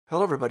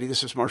Hello, everybody.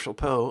 This is Marshall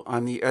Poe.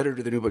 I'm the editor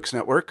of the New Books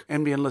Network.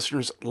 NBN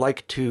listeners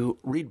like to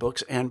read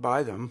books and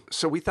buy them.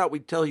 So we thought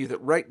we'd tell you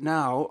that right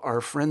now, our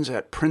friends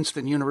at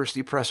Princeton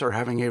University Press are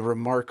having a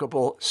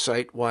remarkable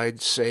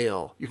site-wide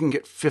sale. You can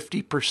get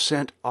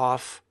 50%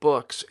 off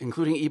books,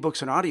 including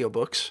ebooks and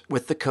audiobooks,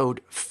 with the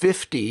code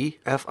 50,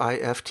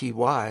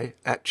 F-I-F-T-Y,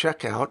 at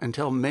checkout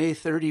until May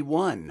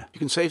 31. You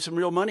can save some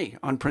real money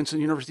on Princeton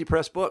University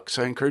Press books.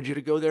 I encourage you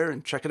to go there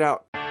and check it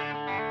out.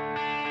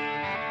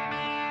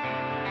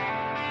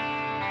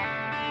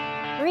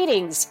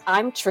 Greetings,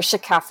 I'm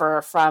Trisha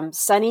Keffer from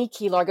sunny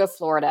Key Largo,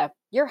 Florida,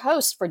 your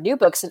host for New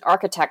Books in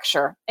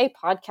Architecture, a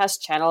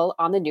podcast channel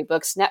on the New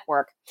Books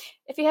Network.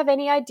 If you have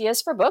any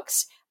ideas for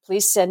books,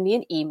 please send me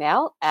an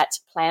email at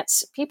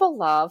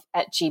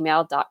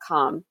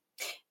plantspeoplelove@gmail.com.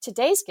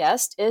 Today's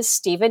guest is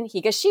Stephen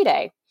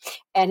Higashide,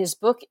 and his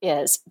book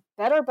is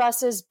Better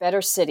Buses,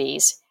 Better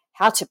Cities,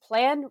 How to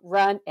Plan,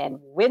 Run, and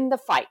Win the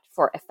Fight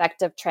for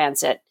Effective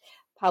Transit,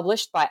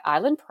 published by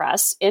Island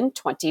Press in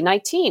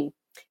 2019.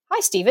 Hi,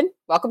 Stephen.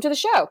 Welcome to the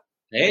show.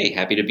 Hey,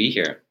 happy to be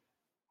here.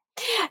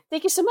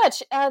 Thank you so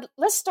much.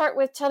 Let's start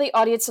with tell the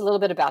audience a little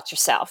bit about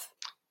yourself.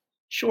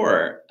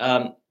 Sure.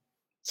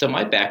 So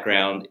my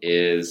background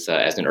is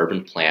as an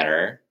urban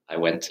planner. I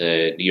went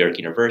to New York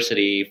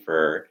University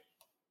for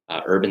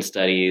urban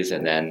studies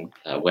and then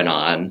went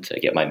on to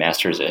get my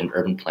master's in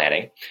urban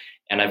planning.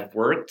 And I've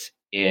worked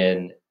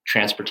in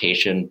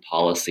transportation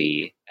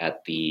policy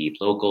at the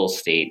local,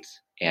 state,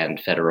 and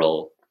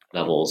federal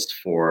levels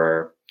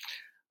for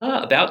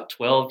about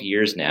 12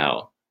 years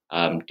now,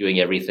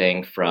 doing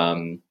everything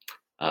from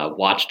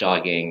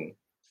watchdogging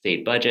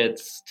state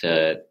budgets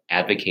to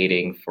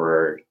advocating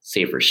for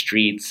safer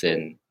streets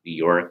in New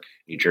York,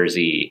 New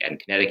Jersey, and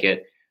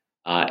Connecticut,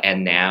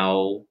 and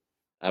now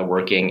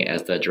working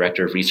as the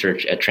director of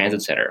research at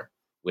Transit Center,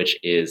 which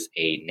is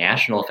a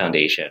national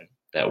foundation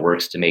that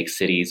works to make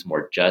cities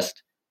more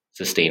just,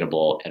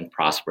 sustainable, and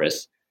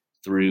prosperous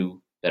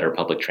through better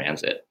public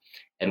transit.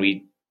 And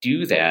we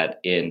do that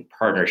in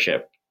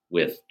partnership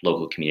with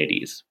local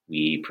communities.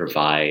 We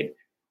provide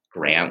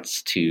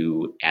grants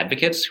to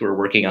advocates who are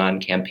working on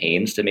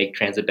campaigns to make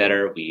transit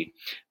better. We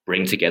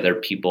bring together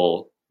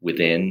people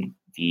within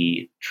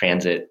the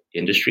transit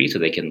industry so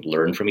they can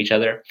learn from each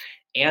other.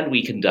 And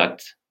we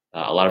conduct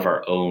a lot of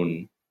our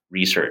own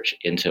research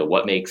into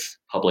what makes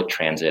public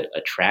transit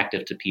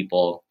attractive to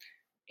people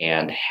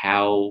and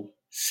how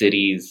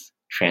cities,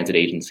 transit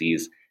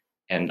agencies,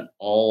 and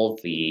all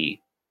the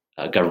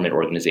government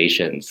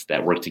organizations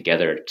that work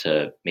together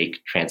to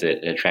make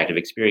transit an attractive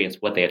experience,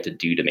 what they have to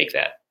do to make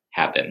that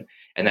happen.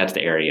 And that's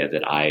the area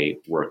that I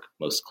work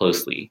most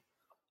closely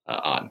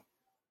on.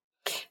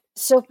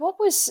 So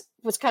what's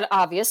kind of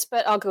obvious,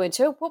 but I'll go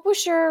into it. What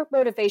was your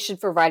motivation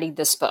for writing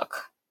this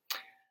book?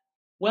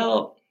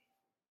 Well,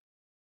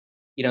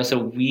 so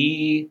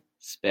we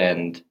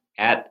spend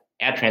at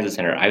Transit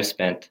Center, I've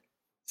spent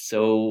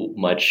so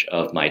much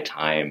of my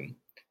time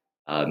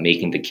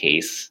making the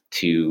case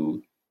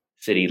to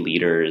city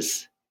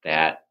leaders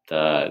that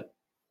the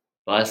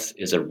bus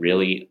is a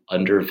really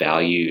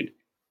undervalued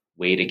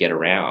way to get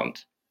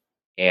around.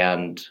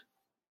 And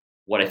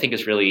what I think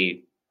is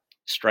really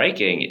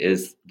striking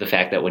is the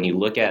fact that when you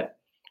look at,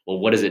 well,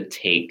 what does it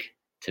take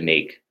to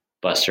make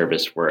bus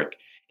service work?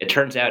 It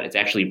turns out it's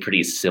actually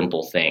pretty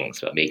simple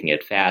things about making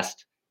it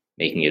fast,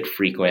 making it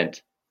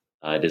frequent,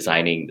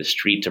 designing the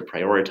street to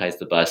prioritize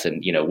the bus.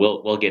 And,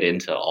 we'll get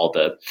into all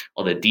the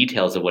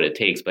details of what it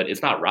takes, but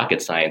it's not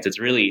rocket science. It's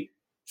really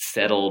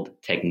settled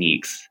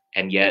techniques.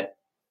 And yet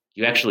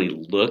you actually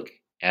look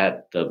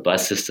at the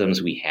bus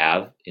systems we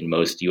have in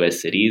most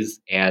US cities,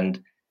 and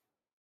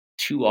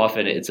too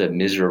often it's a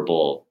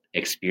miserable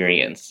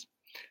experience.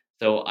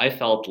 So I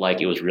felt like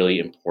it was really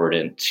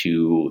important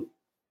to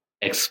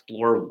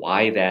explore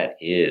why that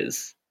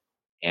is.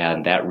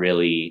 And that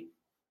really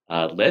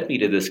led me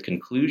to this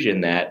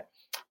conclusion that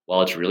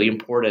while it's really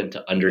important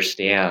to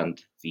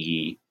understand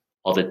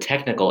all the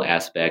technical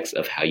aspects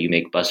of how you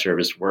make bus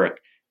service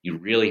work, you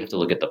really have to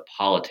look at the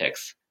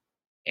politics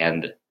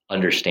and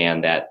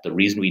understand that the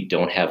reason we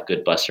don't have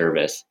good bus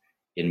service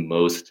in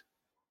most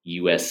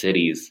US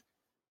cities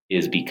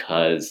is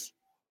because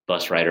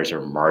bus riders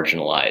are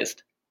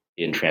marginalized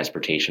in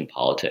transportation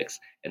politics.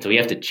 And so we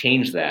have to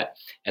change that.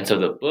 And so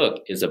the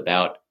book is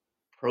about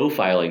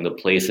profiling the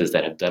places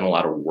that have done a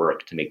lot of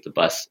work to make the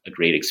bus a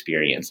great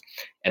experience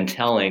and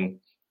telling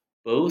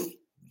both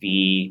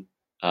the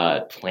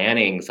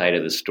planning side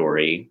of the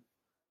story.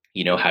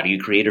 How do you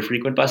create a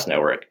frequent bus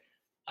network?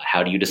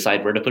 How do you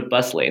decide where to put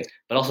bus lanes?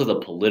 But also the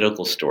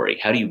political story.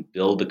 How do you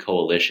build a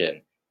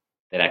coalition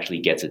that actually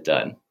gets it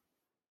done?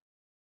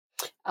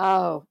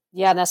 Oh,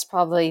 yeah, that's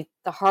probably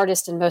the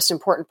hardest and most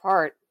important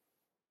part.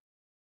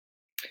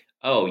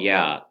 Oh,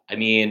 yeah. I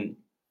mean,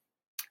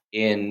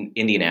 in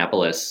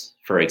Indianapolis,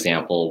 for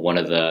example, one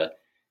of the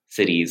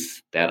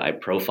cities that I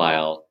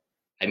profile,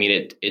 I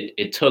mean,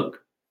 it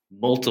took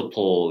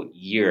multiple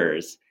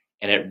years,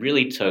 and it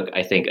really took,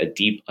 I think, a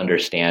deep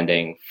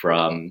understanding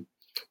from.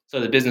 So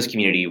the business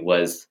community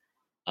was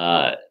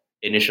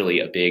initially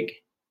a big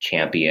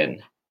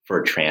champion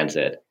for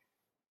transit,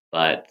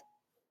 But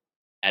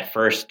at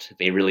first,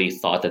 they really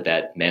thought that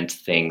that meant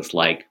things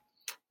like,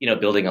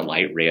 building a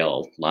light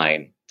rail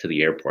line to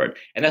the airport.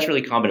 And that's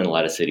really common in a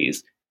lot of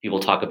cities. People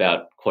talk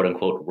about quote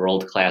unquote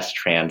world-class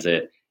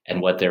transit,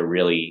 and what they're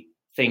really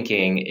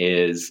thinking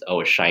is,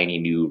 a shiny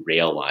new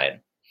rail line.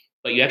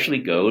 But you actually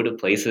go to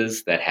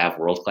places that have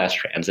world-class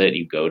transit.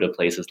 You go to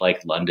places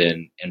like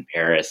London and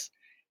Paris,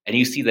 and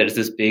you see that it's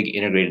this big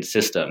integrated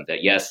system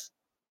that, yes,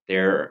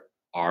 there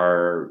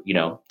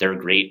there are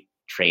great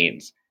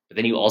trains, but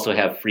then you also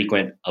have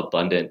frequent,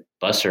 abundant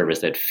bus service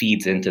that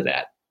feeds into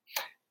that.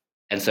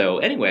 And so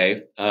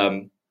anyway,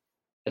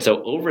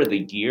 over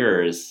the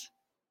years,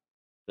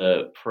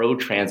 the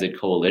pro-transit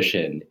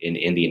coalition in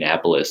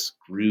Indianapolis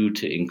grew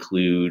to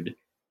include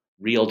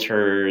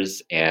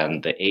realtors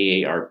and the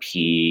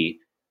AARP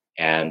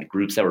and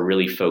groups that were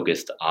really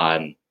focused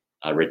on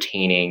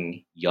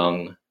retaining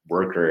young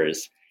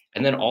workers,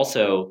 and then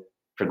also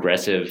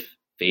progressive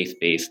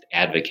faith-based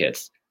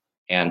advocates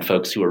and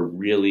folks who are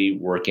really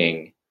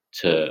working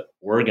to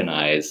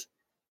organize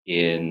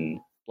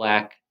in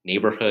Black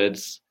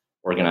neighborhoods,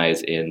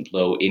 organize in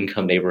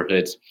low-income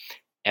neighborhoods,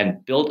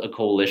 and built a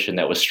coalition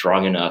that was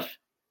strong enough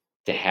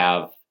to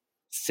have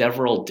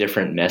several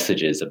different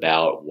messages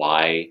about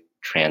why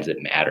transit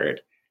mattered,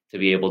 to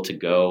be able to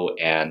go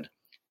and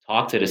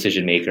talk to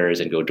decision makers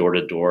and go door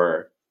to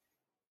door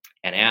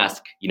and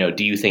ask,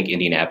 do you think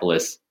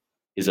Indianapolis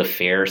is a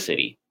fair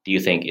city? Do you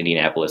think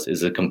Indianapolis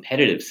is a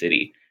competitive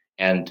city?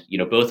 And,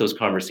 both those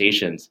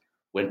conversations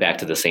went back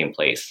to the same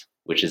place,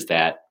 which is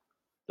that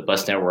the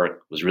bus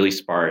network was really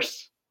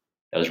sparse.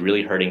 That was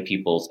really hurting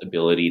people's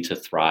ability to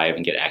thrive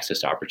and get access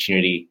to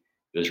opportunity.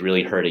 It was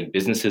really hurting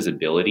businesses'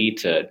 ability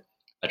to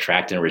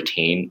attract and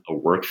retain a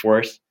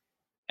workforce.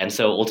 And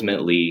so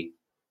ultimately,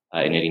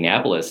 in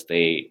Indianapolis,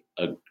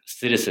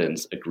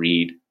 citizens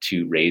agreed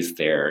to raise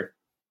their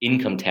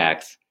income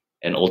tax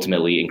and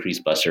ultimately increase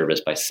bus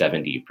service by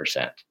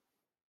 70%.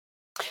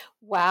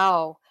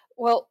 Wow.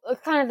 Well,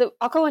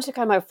 I'll go into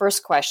kind of my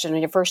first question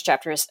in your first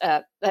chapter is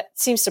that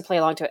seems to play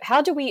along to it.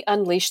 How do we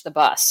unleash the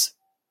bus?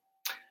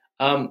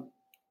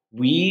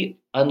 We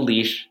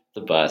unleash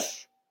the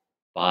bus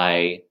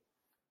by,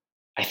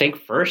 I think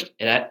first,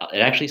 it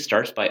actually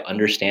starts by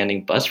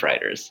understanding bus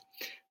riders.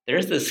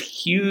 There's this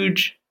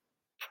huge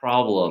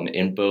problem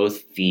in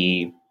both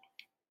the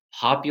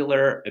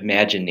popular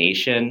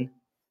imagination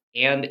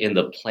and in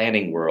the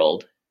planning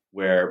world,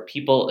 where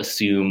people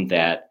assume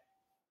that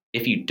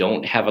if you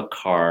don't have a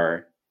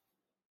car,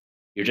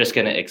 you're just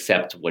going to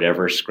accept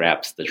whatever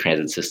scraps the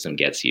transit system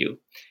gets you.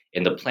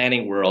 In the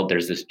planning world,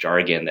 there's this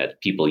jargon that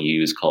people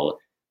use called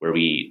where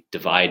we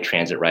divide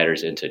transit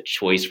riders into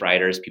choice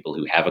riders, people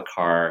who have a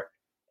car,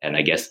 and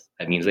I guess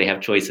that means they have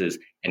choices,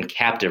 and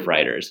captive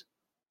riders,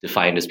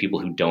 defined as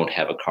people who don't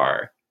have a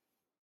car.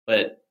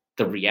 But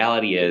the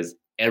reality is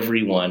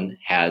everyone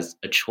has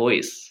a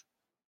choice.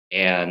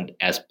 And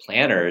as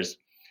planners,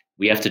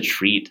 we have to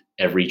treat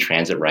every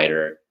transit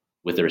rider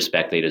with the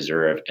respect they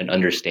deserve and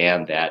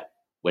understand that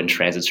when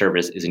transit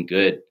service isn't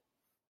good,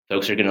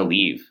 folks are going to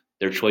leave.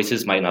 Their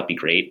choices might not be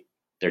great.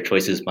 Their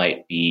choices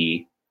might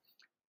be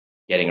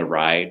getting a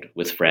ride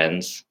with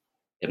friends.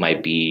 It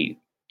might be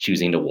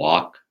choosing to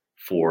walk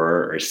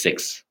 4 or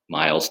 6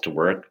 miles to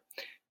work.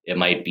 It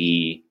might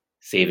be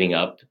saving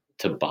up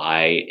to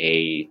buy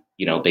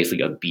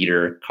basically a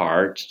beater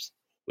car,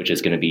 which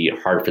is going to be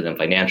hard for them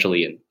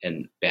financially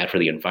and bad for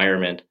the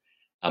environment.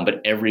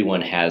 But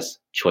everyone has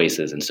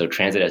choices. And so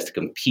transit has to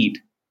compete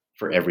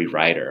for every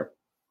rider.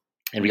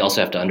 And we also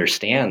have to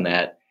understand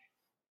that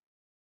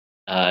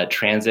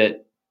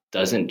transit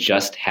doesn't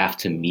just have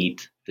to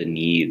meet the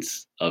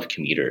needs of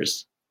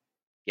commuters.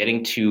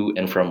 Getting to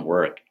and from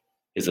work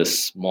is a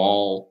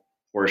small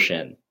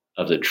portion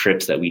of the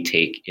trips that we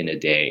take in a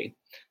day.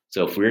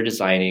 So if we're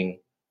designing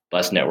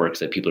bus networks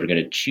that people are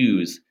going to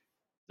choose,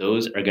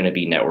 those are going to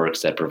be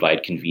networks that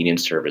provide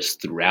convenience service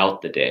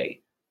throughout the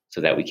day so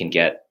that we can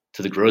get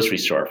to the grocery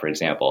store, for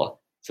example,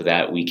 so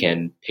that we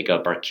can pick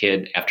up our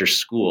kid after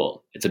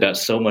school. It's about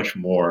so much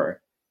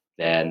more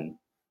than,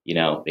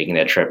 making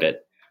that trip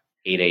at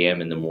 8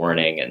 a.m. in the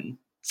morning and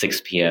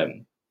 6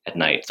 p.m. at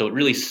night. So it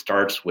really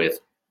starts with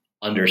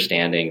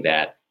understanding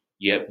that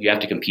you have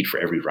to compete for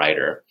every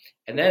rider.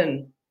 And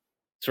then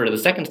sort of the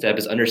second step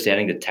is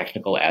understanding the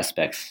technical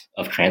aspects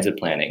of transit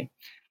planning,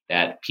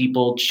 that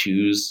people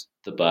choose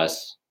the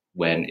bus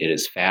when it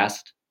is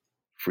fast,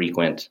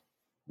 frequent,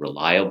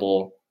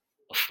 reliable,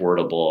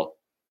 affordable,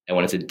 and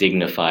when it's a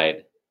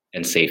dignified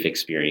and safe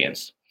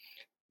experience.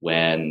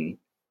 When,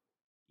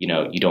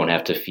 you don't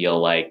have to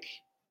feel like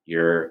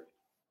you're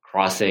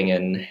crossing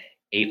an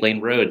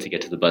 8-lane road to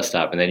get to the bus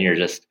stop, and then you're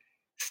just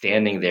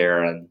standing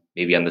there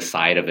maybe on the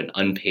side of an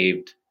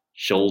unpaved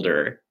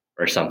shoulder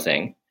or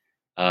something.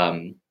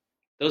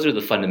 Those are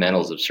the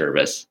fundamentals of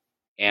service.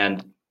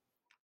 And,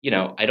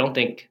 I don't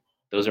think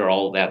those are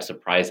all that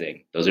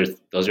surprising. Those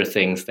are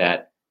things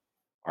that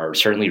are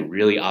certainly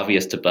really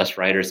obvious to bus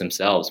riders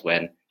themselves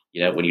when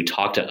you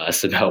talk to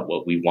us about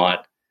what we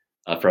want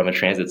from a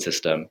transit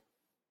system.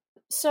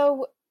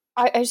 So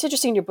it's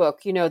interesting in your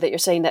book, that you're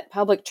saying that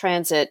public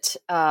transit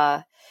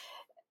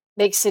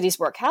makes cities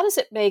work. How does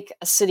it make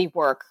a city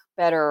work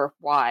better?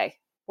 Why?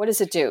 What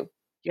does it do?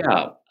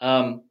 Yeah.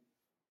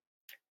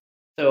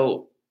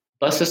 So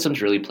bus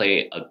systems really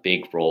play a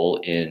big role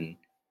in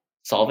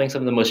solving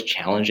some of the most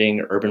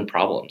challenging urban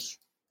problems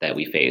that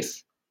we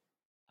face.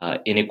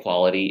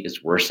 Inequality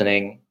is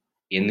worsening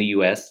in the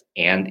US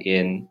and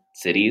in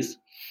cities.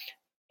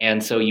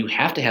 And so you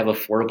have to have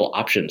affordable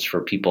options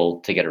for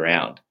people to get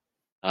around.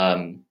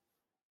 Um,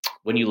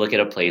 when you look at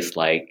a place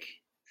like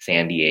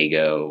San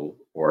Diego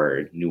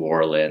or New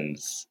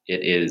Orleans,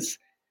 it is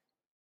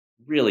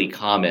really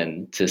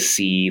common to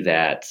see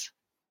that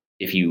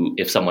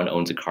if someone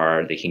owns a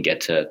car, they can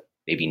get to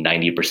maybe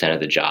 90% of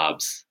the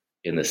jobs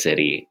in the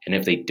city. And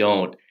if they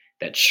don't,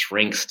 that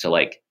shrinks to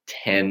like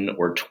 10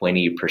 or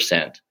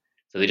 20%.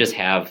 So they just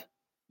have,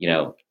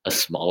 a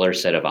smaller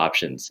set of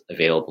options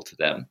available to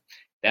them.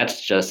 That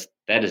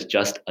is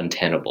just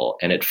untenable.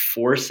 And it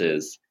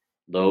forces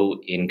low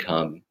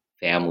income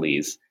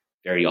families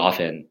very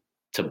often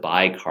to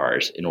buy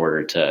cars in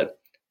order to,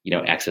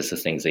 access the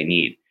things they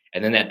need.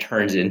 And then that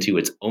turns into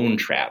its own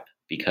trap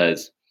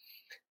because,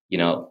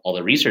 all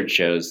the research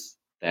shows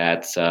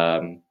that,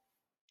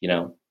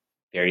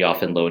 very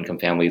often low income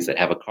families that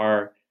have a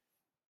car,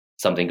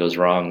 something goes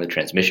wrong, the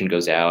transmission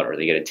goes out, or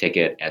they get a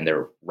ticket, and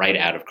they're right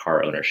out of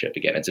car ownership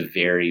again. It's a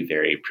very,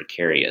 very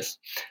precarious.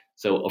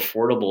 So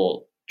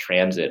affordable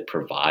transit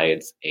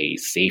provides a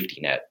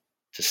safety net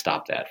to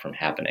stop that from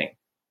happening.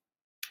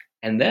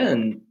 And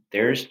then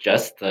there's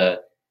just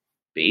the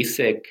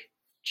basic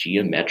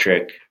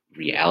geometric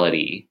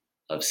reality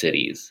of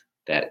cities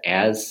that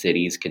as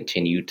cities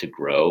continue to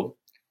grow,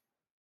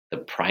 the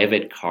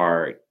private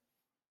car,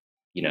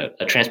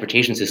 a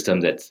transportation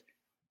system that's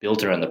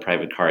built around the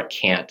private car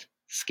can't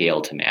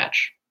scale to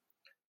match.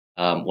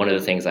 One of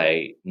the things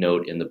I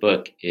note in the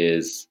book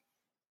is,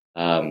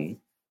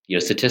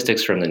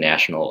 statistics from the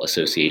National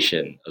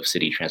Association of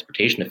City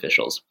Transportation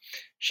Officials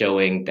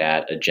showing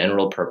that a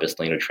general purpose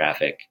lane of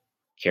traffic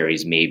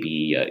carries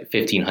maybe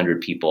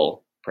 1,500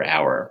 people per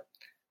hour,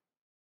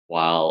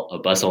 while a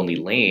bus-only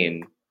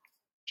lane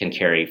can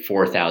carry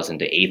 4,000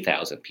 to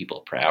 8,000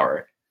 people per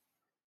hour.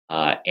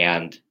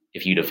 And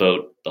if you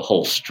devote the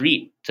whole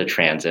street to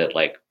transit,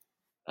 like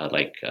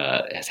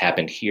has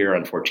happened here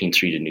on 14th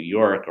Street in New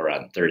York or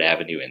on 3rd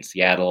Avenue in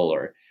Seattle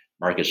or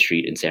Market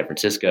Street in San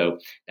Francisco,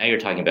 now you're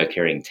talking about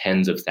carrying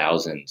tens of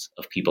thousands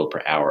of people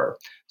per hour.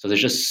 So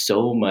there's just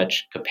so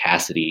much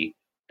capacity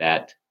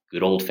that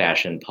good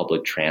old-fashioned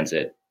public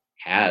transit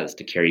has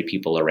to carry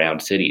people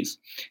around cities.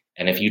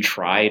 And if you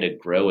try to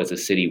grow as a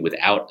city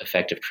without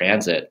effective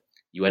transit,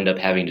 you end up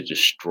having to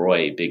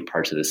destroy big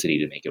parts of the city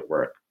to make it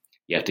work.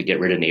 You have to get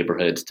rid of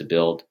neighborhoods to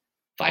build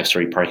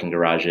 5-story parking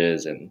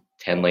garages and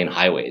 10-lane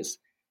highways.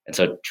 And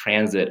so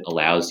transit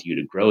allows you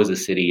to grow as a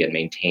city and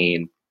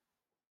maintain,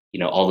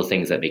 all the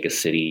things that make a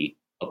city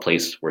a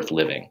place worth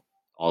living,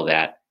 all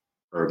that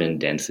urban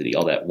density,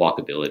 all that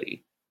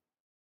walkability.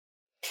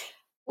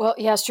 Well,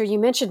 yeah, Esther, you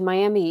mentioned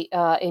Miami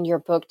in your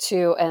book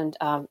too. And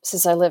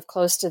since I live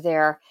close to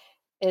there,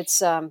 it's,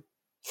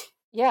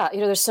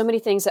 there's so many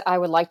things that I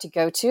would like to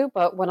go to.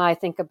 But when I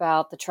think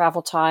about the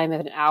travel time of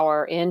an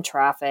hour in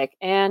traffic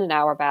and an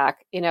hour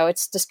back,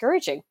 it's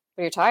discouraging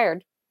when you're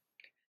tired.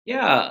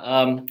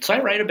 Yeah. So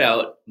I write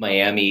about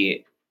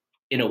Miami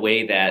in a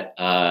way that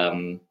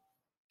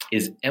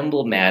is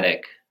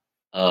emblematic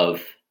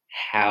of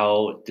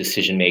how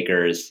decision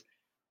makers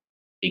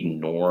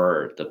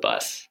ignore the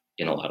bus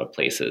in a lot of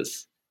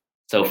places.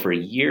 So for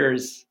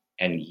years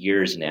and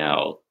years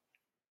now,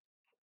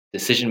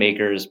 decision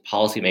makers,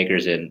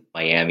 policymakers in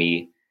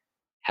Miami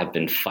have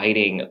been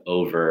fighting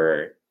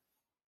over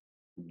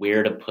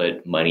where to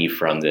put money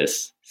from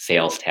this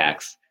sales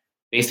tax,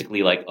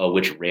 basically like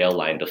which rail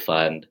line to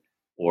fund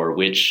or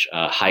which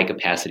high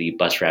capacity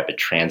bus rapid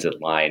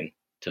transit line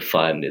to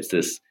fund. It's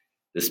this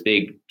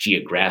big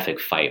geographic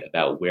fight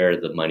about where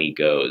the money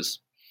goes.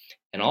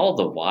 And all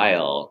the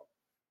while,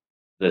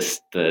 the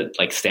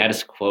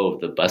status quo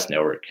of the bus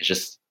network has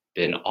just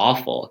been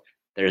awful.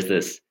 There's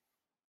this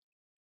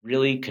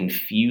really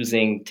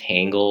confusing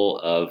tangle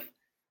of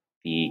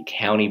the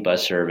county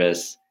bus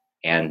service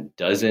and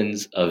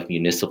dozens of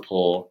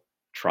municipal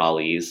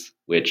trolleys,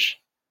 which,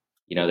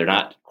 they're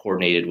not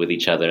coordinated with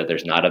each other.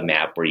 There's not a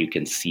map where you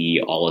can see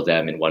all of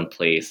them in one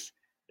place.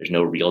 There's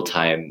no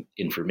real-time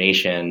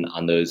information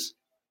on those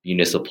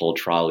municipal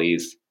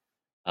trolleys.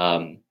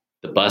 The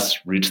bus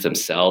routes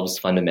themselves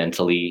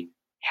fundamentally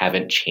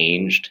haven't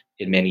changed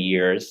in many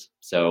years.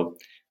 So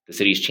the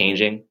city's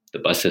changing, the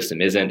bus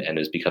system isn't, and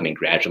is becoming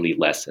gradually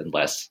less and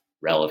less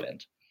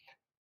relevant.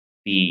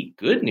 The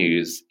good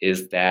news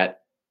is that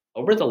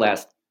over the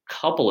last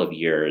couple of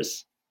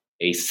years,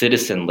 a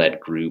citizen-led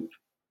group,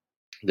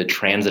 the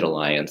Transit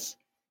Alliance,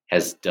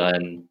 has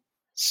done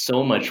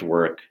so much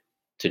work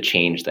to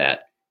change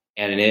that.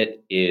 And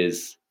it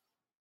is,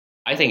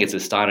 I think it's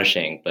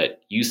astonishing,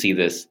 but you see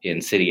this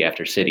in city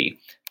after city,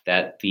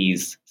 that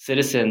these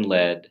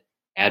citizen-led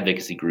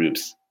advocacy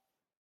groups,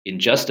 in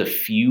just a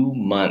few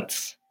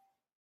months,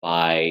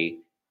 by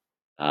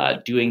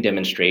doing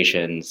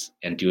demonstrations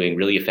and doing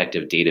really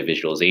effective data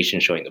visualization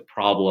showing the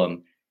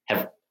problem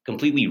have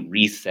completely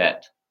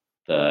reset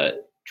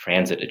the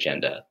transit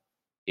agenda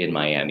in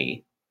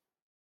Miami.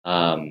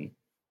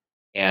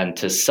 And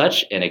to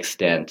such an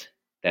extent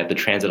that the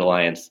Transit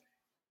Alliance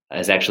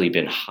has actually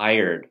been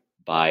hired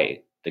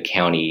by the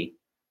county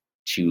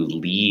to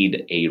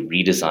lead a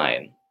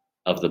redesign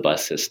of the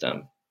bus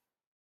system.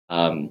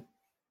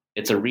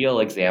 It's a real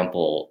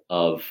example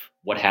of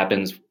what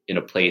happens in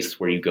a place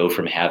where you go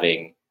from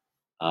having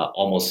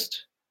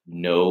almost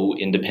no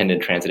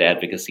independent transit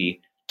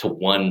advocacy to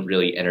one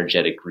really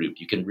energetic group.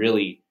 You can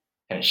really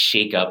kind of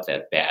shake up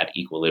that bad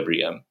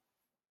equilibrium.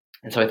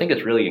 And so I think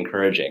it's really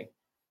encouraging.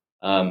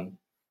 In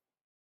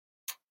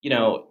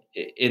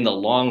the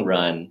long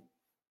run,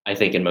 I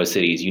think in most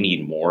cities, you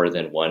need more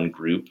than one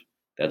group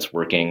that's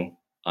working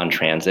on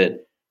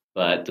transit.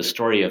 But the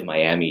story of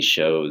Miami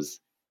shows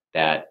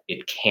that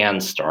it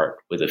can start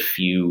with a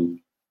few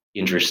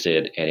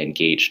interested and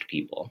engaged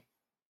people.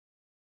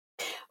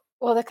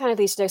 Well, that kind of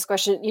leads to the next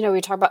question.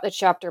 We talk about the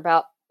chapter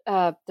about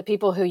the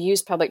people who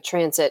use public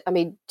transit. I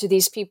mean, do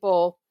these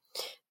people,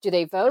 do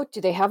they vote? Do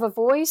they have a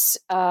voice?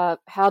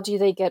 How do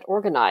they get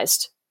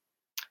organized?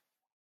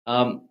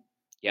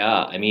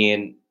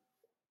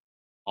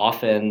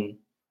 Often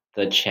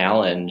the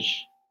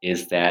challenge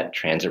is that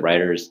transit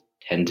riders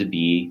tend to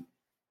be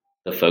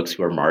the folks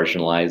who are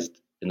marginalized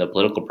in the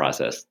political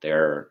process.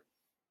 They're,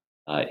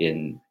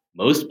 in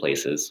most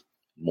places,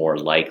 more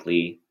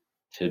likely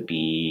to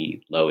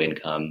be low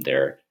income.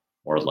 They're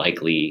more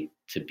likely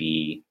to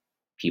be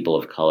people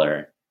of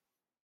color.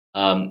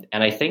 And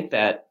I think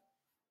that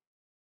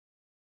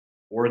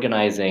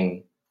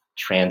organizing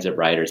transit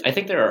riders, I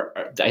think there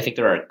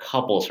are a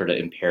couple sort of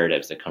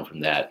imperatives that come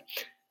from that.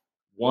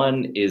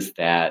 One is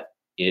that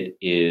it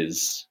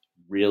is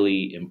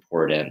really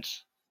important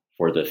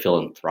for the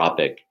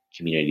philanthropic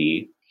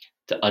community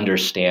to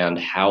understand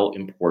how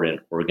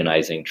important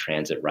organizing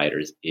transit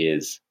riders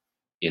is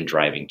in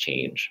driving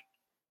change.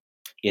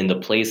 In the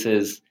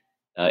places,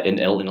 in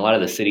a lot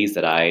of the cities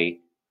that I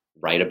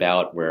write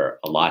about where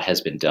a lot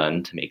has been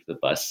done to make the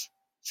bus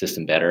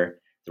system better,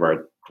 there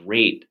are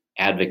great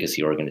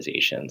advocacy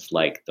organizations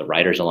like the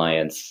Riders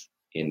Alliance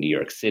in New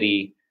York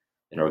City,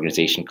 an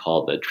organization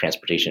called the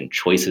Transportation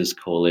Choices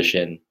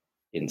Coalition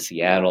in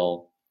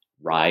Seattle,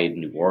 Ride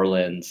New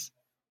Orleans,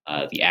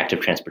 the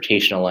Active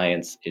Transportation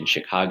Alliance in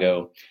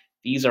Chicago.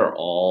 These are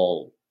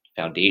all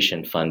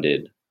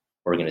foundation-funded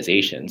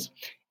organizations.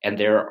 And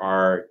there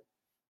are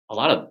a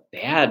lot of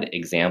bad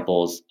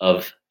examples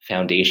of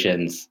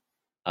foundations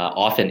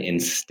often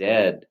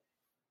instead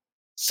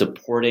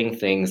supporting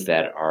things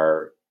that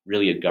are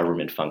really a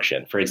government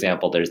function. For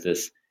example, there's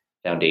this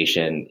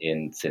foundation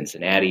in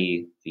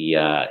Cincinnati,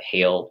 the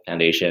Hale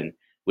Foundation,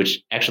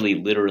 which actually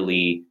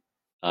literally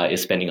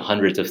is spending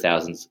hundreds of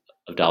thousands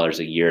of dollars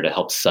a year to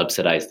help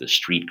subsidize the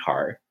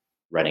streetcar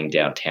running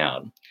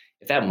downtown.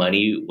 If that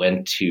money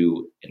went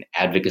to an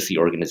advocacy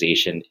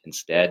organization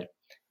instead,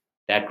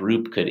 that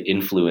group could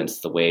influence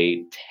the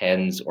way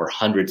tens or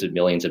hundreds of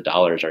millions of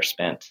dollars are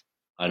spent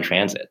on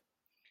transit.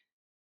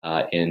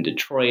 In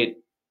Detroit,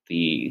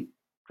 the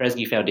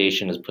Kresge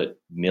Foundation has put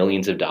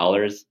millions of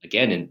dollars,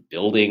 again, in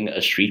building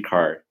a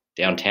streetcar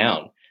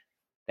downtown.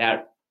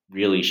 That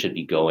really should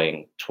be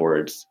going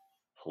towards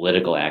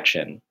political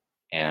action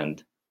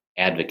and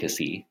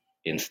advocacy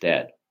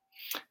instead.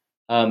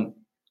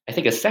 I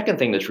think a second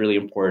thing that's really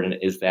important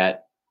is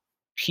that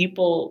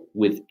people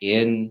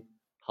within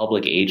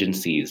public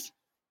agencies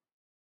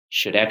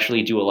should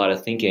actually do a lot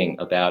of thinking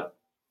about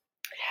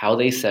how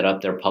they set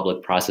up their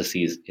public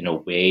processes in a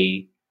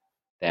way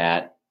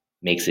that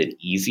makes it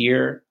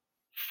easier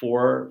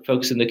for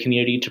folks in the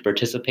community to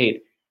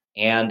participate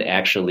and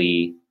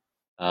actually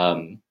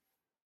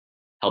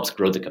helps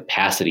grow the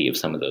capacity of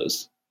some of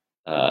those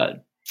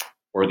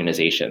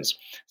organizations.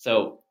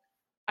 So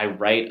I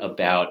write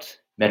about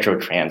Metro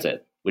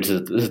Transit, this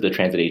is the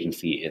transit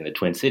agency in the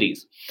Twin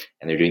Cities,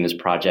 and they're doing this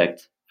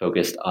project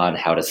focused on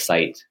how to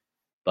site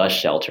bus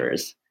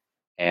shelters.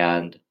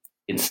 And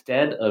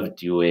instead of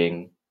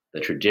doing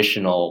the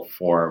traditional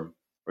form,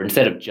 or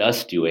instead of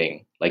just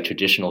doing like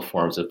traditional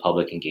forms of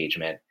public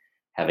engagement,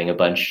 having a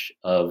bunch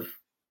of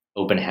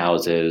open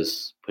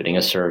houses, putting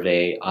a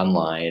survey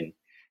online,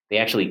 they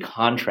actually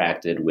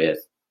contracted with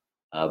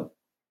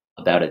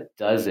about a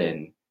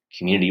dozen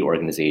community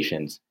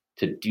organizations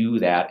to do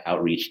that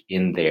outreach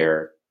in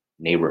their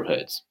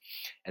neighborhoods.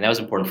 And that was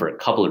important for a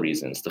couple of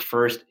reasons. The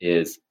first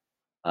is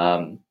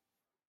they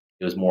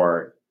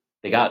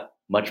got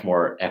much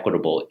more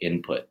equitable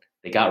input.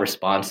 They got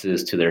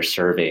responses to their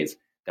surveys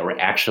that were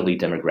actually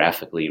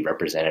demographically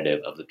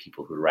representative of the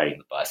people who were riding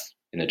the bus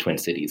in the Twin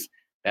Cities.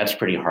 That's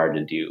pretty hard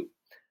to do.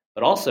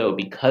 But also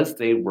because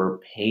they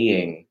were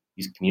paying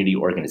these community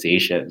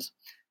organizations,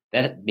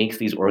 that makes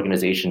these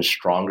organizations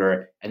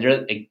stronger. And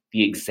they're the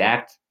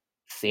exact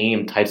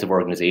same types of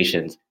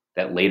organizations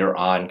that later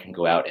on can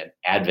go out and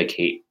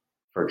advocate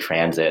for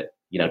transit,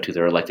 to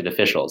their elected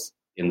officials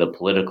in the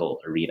political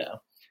arena.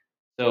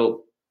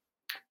 So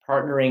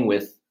partnering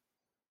with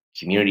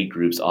community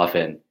groups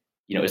often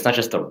it's not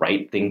just the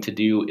right thing to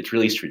do, it's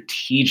really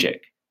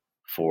strategic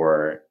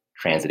for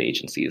transit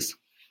agencies.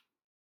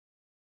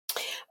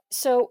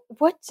 So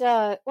what,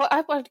 well,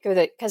 I wanted to go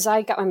that because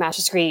I got my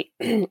master's degree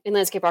in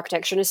landscape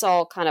architecture, and this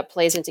all kind of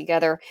plays in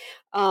together.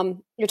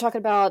 You're talking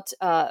about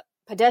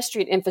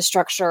pedestrian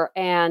infrastructure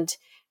and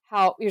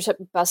how your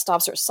bus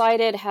stops are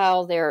sited,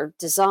 how they're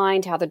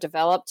designed, how they're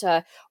developed.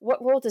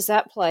 What role does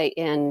that play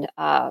in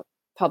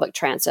public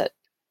transit?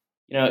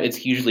 It's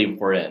hugely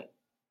important.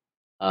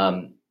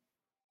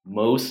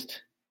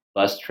 Most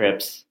bus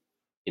trips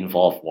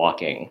involve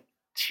walking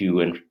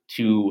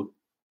to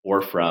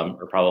or from,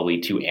 or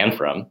probably to and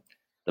from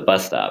the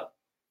bus stop.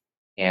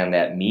 And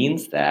that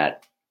means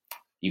that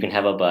you can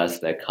have a bus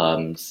that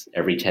comes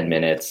every 10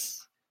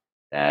 minutes,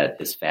 that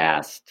is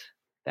fast,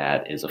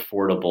 that is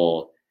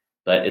affordable,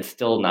 but it's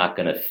still not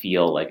going to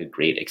feel like a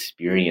great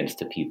experience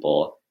to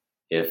people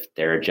if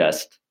they're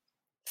just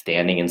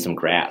standing in some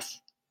grass,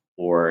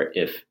 or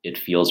if it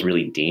feels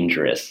really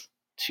dangerous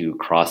to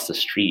cross the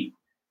street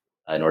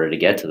in order to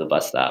get to the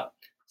bus stop.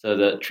 So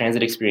the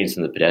transit experience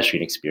and the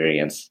pedestrian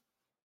experience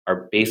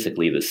are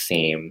basically the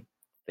same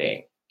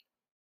thing.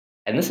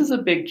 And this is a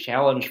big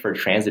challenge for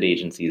transit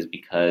agencies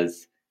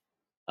because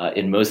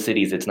in most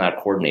cities, it's not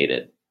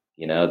coordinated.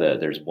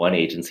 There's one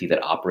agency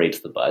that operates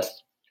the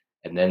bus,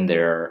 and then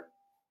there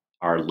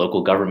are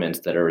local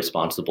governments that are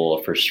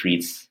responsible for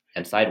streets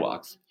and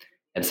sidewalks.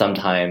 And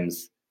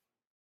sometimes,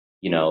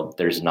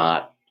 there's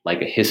not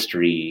like a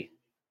history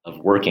of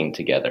working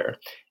together.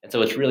 And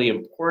so it's really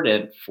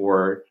important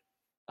for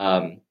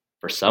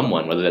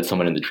someone, whether that's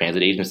someone in the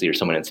transit agency or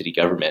someone in city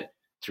government,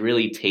 to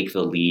really take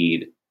the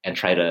lead and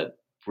try to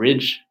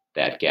bridge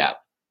that gap.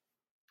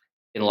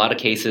 In a lot of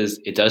cases,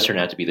 it does turn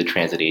out to be the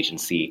transit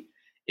agency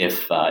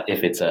if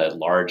it's a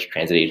large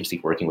transit agency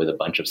working with a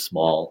bunch of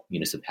small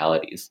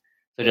municipalities.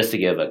 So just to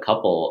give a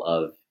couple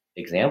of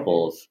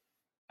examples,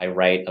 I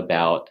write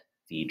about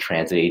the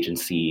transit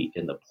agency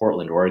in the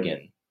Portland,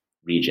 Oregon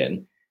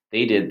region.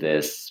 They did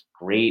this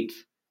great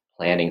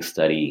planning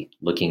study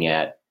looking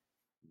at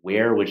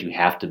where would you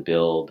have to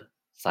build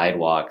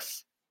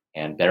sidewalks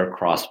and better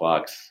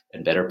crosswalks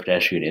and better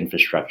pedestrian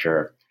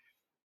infrastructure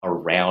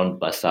around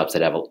bus stops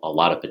that have a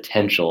lot of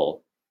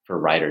potential for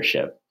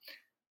ridership.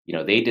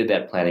 They did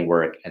that planning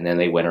work, and then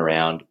they went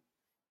around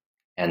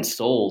and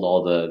sold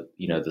all the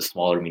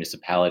smaller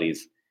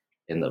municipalities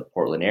in the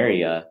Portland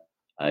area.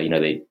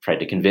 They tried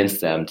to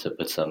convince them to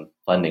put some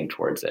funding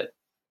towards it.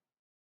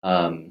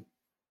 But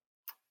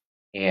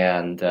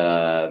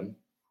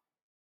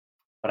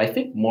I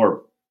think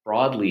more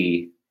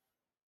broadly,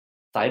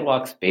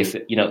 sidewalks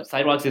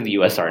in the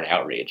US are an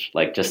outrage,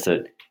 like just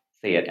to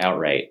say it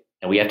outright.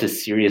 And we have to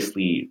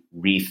seriously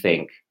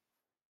rethink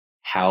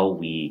how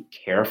we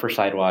care for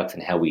sidewalks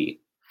and how we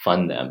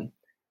fund them.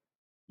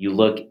 You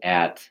look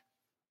at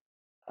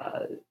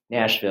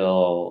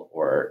Nashville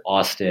or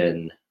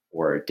Austin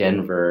or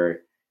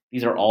Denver,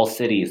 these are all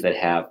cities that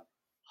have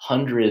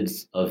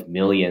hundreds of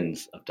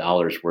millions of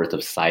dollars worth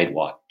of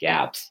sidewalk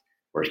gaps,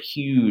 where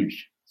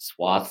huge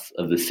swaths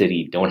of the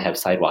city don't have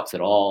sidewalks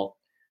at all,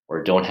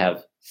 or don't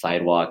have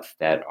sidewalks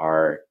that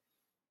are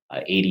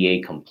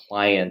ADA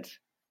compliant.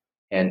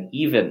 And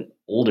even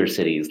older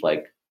cities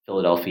like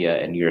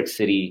Philadelphia and New York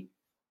City,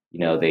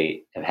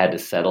 they have had to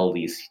settle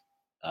these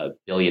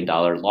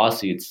billion-dollar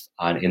lawsuits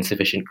on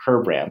insufficient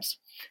curb ramps.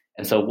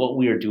 And so what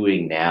we are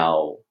doing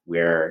now,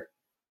 where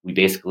we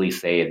basically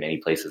say in many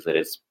places that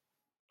it's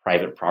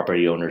private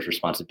property owners'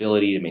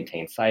 responsibility to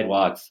maintain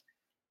sidewalks,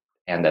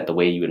 and that the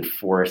way you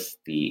enforce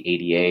the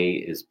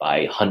ADA is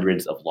by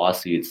hundreds of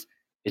lawsuits,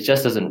 it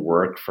just doesn't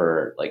work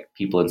for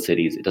people in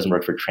cities. It doesn't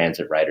work for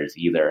transit riders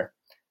either.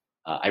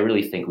 I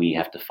really think we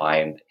have to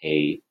find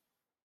a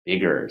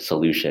bigger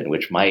solution,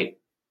 which might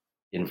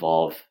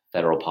involve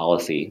federal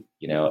policy,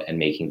 and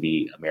making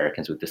the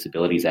Americans with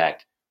Disabilities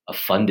Act a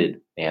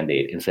funded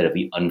mandate instead of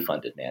the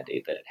unfunded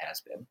mandate that it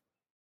has been.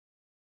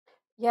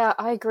 Yeah,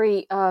 I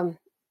agree.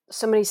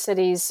 So many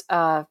cities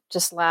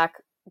just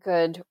lack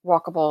good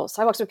walkable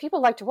sidewalks. When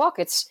people like to walk,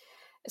 it's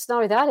not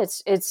only that.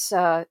 It's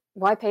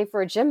why pay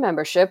for a gym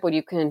membership when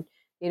you can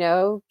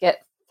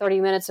get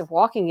 30 minutes of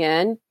walking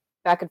in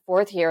back and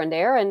forth here and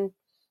there, and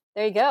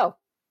there you go.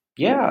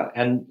 Yeah,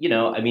 and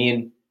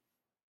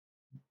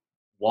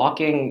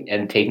walking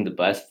and taking the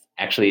bus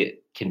actually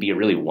can be a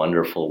really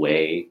wonderful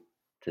way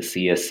to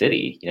see a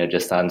city.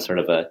 Just on sort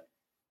of a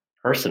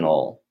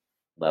personal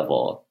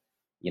level.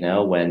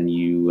 When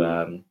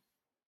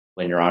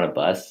you're on a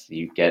bus,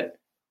 you get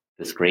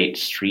this great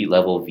street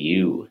level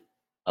view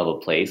of a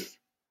place.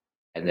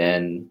 And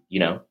then,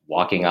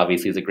 walking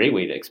obviously is a great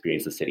way to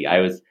experience the city.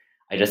 I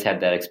just had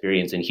that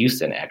experience in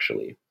Houston,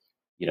 actually.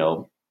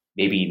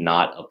 Maybe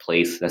not a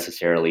place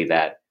necessarily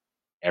that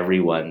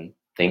everyone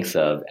thinks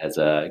of as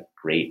a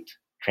great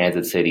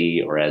transit city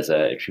or as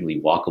an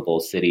extremely walkable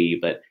city,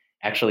 but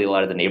actually a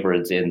lot of the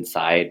neighborhoods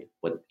inside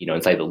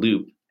inside the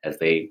loop, as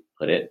they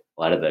put it,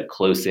 a lot of the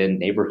close-in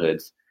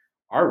neighborhoods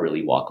are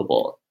really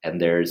walkable,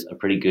 and there's a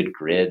pretty good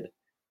grid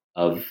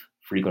of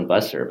frequent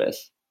bus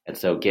service. And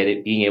so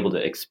being able to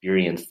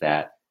experience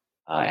that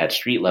at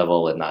street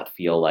level and not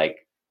feel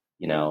like,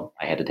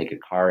 I had to take a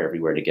car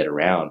everywhere to get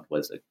around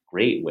was a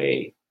great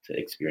way to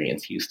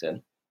experience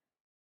Houston.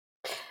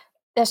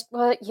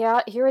 Well,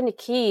 yeah, here in the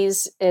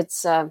Keys,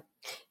 it's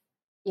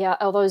yeah,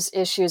 all those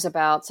issues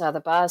about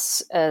the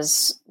bus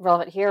is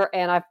relevant here.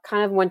 And I've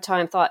kind of one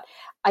time thought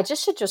I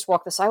should just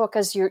walk the sidewalk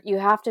because you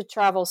have to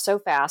travel so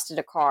fast in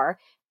a car,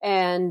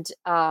 and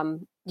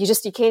you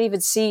can't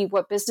even see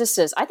what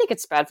businesses. I think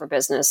it's bad for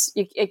business.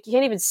 You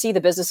can't even see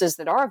the businesses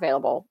that are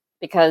available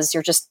because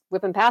you're just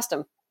whipping past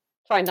them,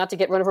 trying not to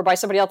get run over by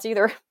somebody else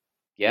either.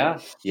 Yeah,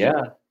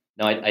 yeah.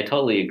 No, I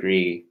totally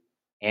agree.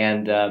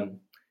 And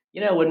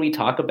when we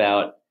talk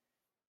about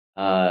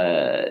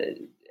uh,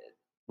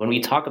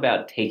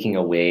 taking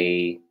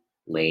away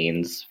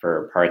lanes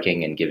for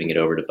parking and giving it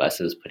over to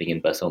buses, putting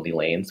in bus only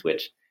lanes,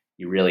 which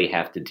you really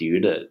have to do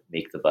to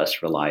make the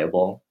bus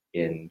reliable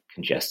in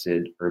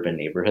congested urban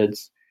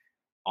neighborhoods,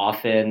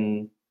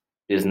 often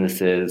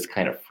businesses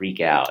kind of freak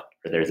out,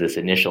 or there's this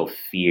initial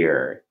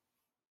fear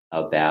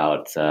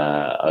about,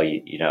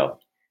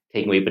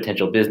 taking away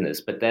potential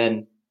business. But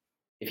then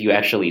if you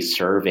actually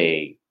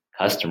survey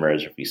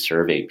customers, or if you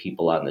survey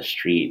people on the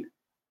street,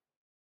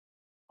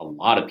 a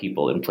lot of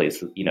people in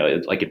places,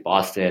 like in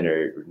Boston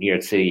or New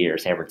York City or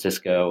San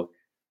Francisco,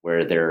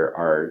 where there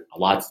are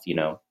lots,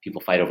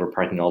 people fight over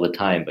parking all the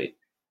time, but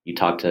you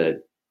talk to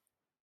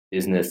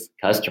business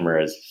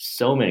customers,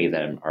 so many of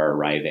them are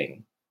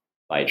arriving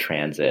by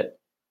transit.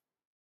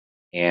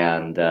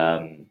 And,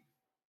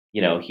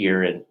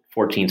 here in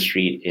 14th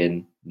Street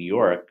in New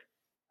York,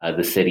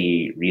 the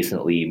city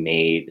recently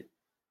made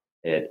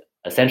it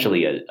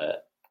essentially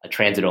a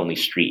transit-only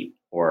street,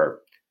 or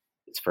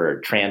it's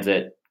for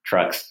transit,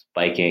 trucks,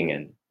 biking,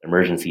 and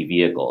emergency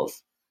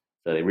vehicles.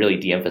 So they really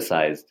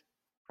de-emphasized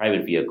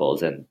private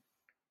vehicles. And,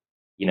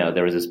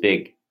 there was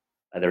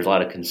there was a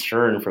lot of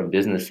concern from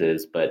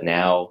businesses, but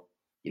now,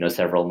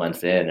 several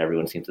months in,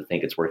 everyone seems to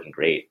think it's working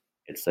great.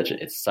 It's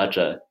such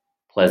a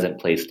pleasant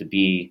place to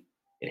be.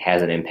 It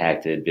hasn't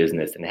impacted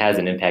business, and it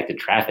hasn't impacted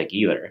traffic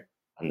either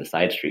on the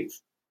side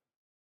streets.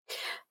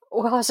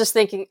 Well, I was just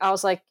thinking, I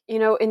was like, in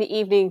the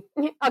evening,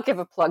 I'll give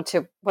a plug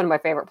to one of my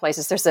favorite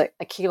places. There's a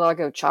Key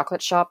Largo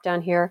chocolate shop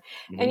down here.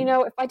 And,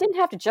 Mm-hmm. if I didn't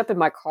have to jump in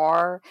my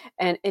car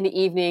and in the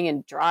evening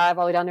and drive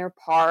all the way down there,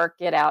 park,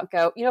 get out,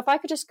 go, if I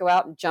could just go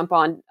out and jump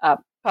on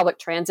public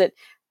transit,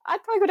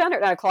 I'd probably go down there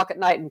at 9 o'clock at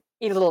night and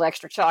eat a little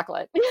extra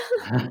chocolate.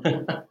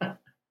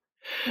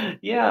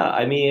 Yeah,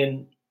 I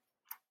mean,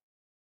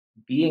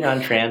 being on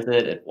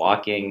transit and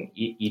walking,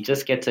 you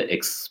just get to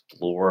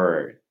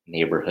explore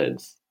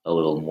neighborhoods a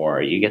little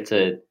more. You get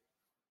to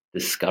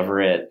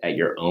discover it at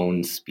your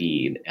own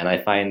speed. And I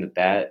find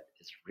that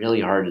is really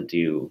hard to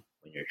do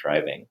when you're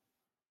driving.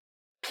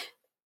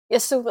 Yeah,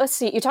 so let's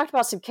see. You talked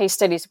about some case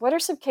studies. What are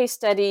some case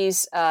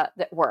studies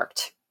that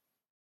worked?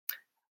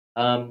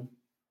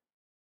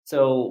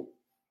 So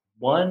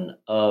one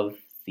of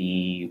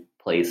the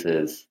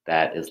places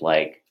that is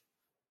like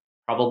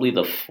probably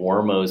the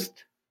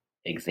foremost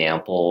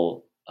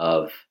example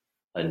of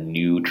a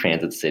new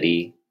transit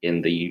city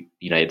in the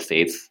United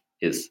States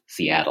is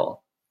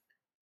Seattle,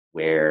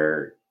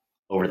 where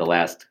over the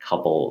last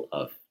couple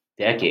of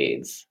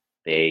decades,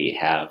 they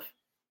have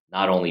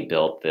not only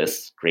built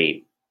this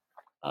great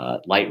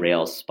light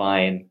rail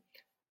spine,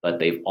 but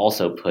they've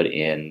also put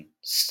in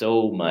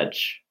so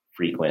much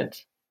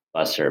frequent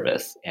bus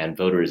service, and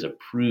voters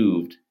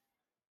approved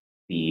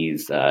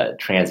these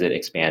transit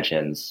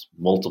expansions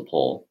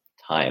multiple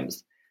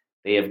times.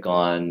 They have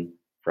gone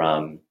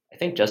from, I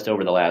think, just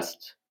over the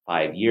last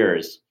 5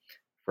 years,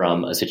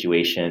 from a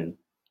situation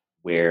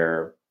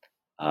where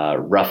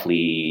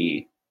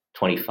roughly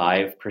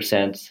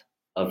 25%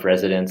 of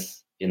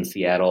residents in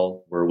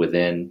Seattle were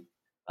within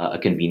a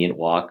convenient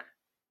walk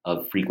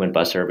of frequent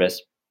bus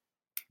service.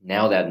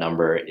 Now that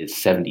number is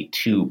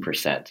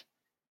 72%.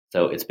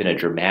 So it's been a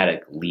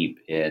dramatic leap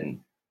in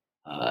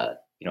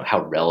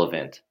how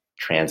relevant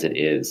transit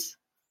is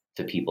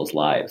to people's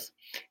lives.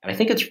 And I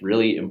think it's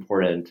really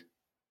important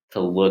to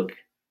look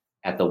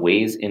at the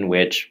ways in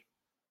which,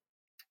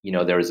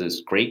 there was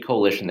this great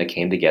coalition that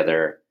came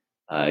together,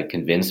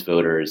 convinced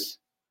voters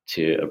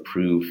to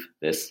approve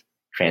this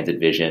transit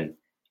vision.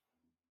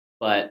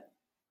 But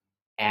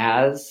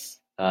as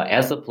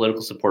the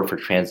political support for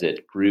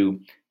transit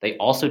grew, they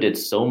also did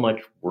so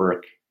much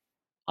work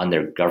on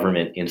their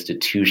government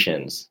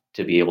institutions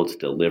to be able to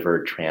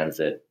deliver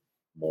transit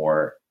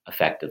more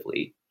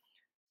effectively.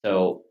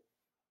 So,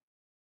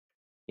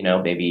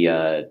 maybe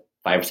 5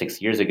 or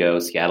 6 years ago,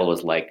 Seattle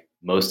was like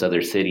most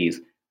other cities.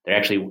 There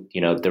actually,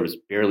 there was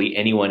barely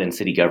anyone in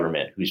city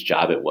government whose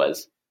job it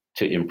was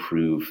to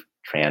improve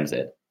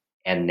transit.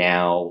 And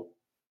now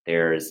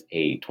there's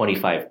a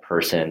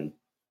 25-person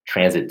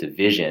transit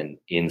division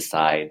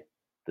inside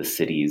the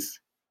city's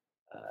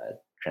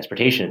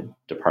transportation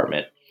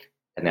department.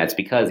 And that's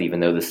because even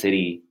though the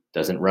city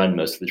doesn't run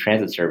most of the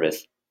transit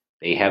service,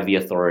 they have the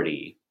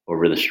authority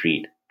over the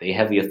street. They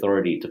have the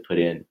authority to put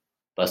in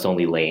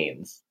bus-only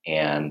lanes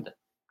and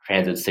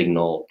transit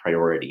signal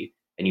priority.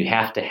 And you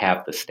have to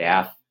have the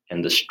staff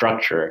and the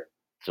structure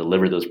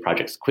deliver those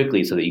projects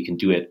quickly so that you can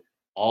do it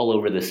all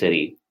over the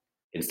city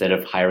instead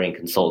of hiring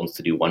consultants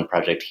to do one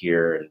project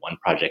here and one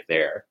project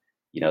there.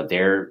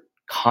 They're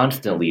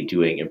constantly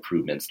doing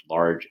improvements,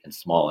 large and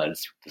small, and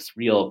it's this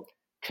real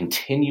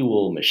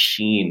continual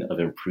machine of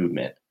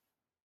improvement.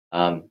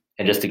 And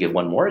just to give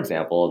one more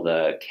example,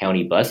 the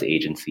county bus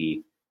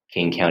agency,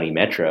 King County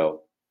Metro,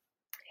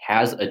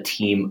 has a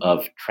team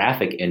of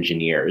traffic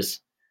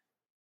engineers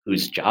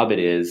whose job it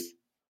is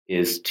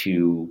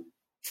to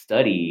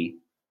study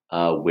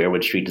where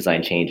would street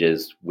design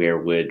changes, where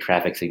would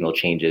traffic signal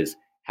changes,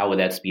 how would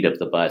that speed up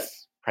the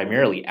bus,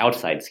 primarily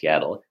outside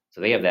Seattle.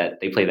 So they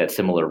play that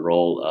similar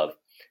role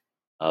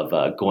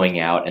of going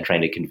out and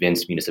trying to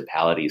convince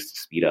municipalities to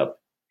speed up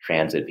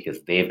transit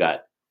because they've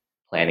got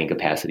planning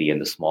capacity and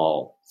the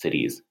small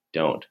cities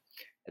don't.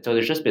 And so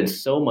there's just been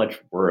so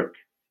much work,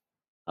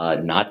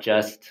 not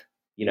just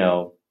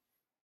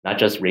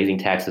raising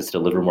taxes to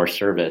deliver more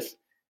service,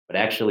 but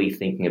actually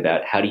thinking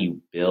about how do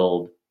you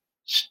build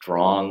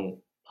strong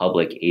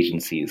public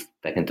agencies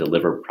that can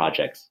deliver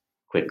projects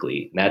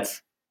quickly. And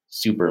that's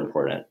super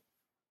important.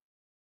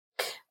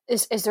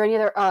 Is there any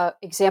other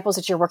examples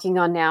that you're working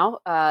on now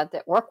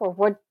that work,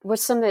 or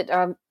what's some that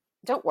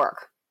don't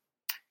work?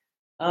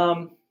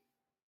 Well,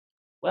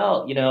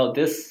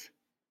 this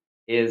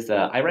is,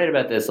 I write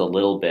about this a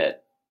little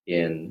bit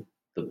in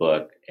the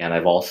book, and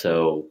I've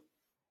also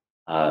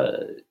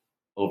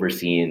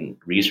overseen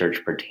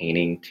research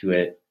pertaining to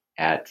it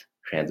at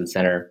Transit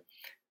Center.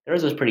 There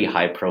was this pretty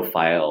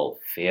high-profile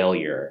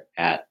failure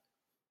at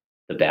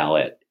the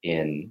ballot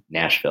in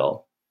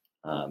Nashville.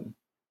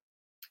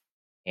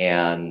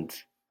 And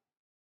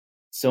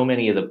so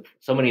many of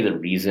the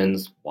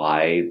reasons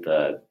why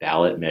the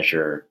ballot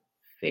measure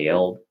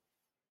failed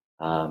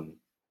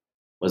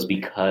was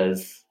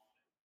because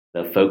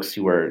the folks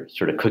who were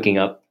sort of cooking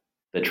up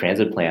the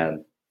transit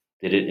plan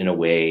did it in a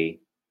way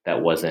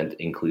that wasn't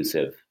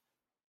inclusive.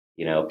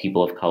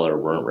 People of color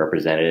weren't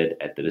represented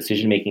at the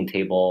decision-making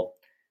table.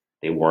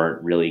 They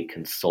weren't really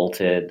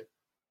consulted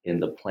in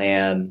the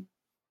plan.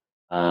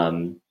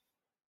 And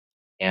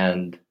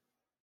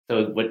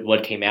so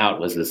what came out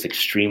was this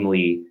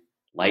extremely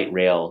light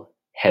rail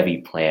heavy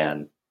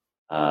plan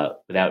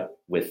without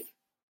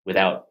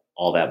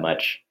all that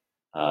much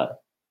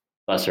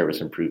bus service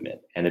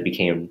improvement. And it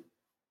became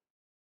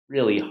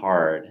really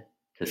hard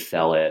to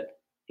sell it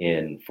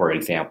in, for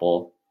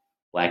example,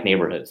 Black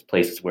neighborhoods,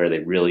 places where they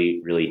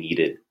really, really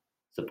needed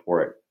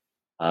support.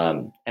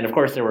 And of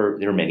course, there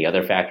were many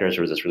other factors.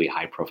 There was this really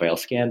high-profile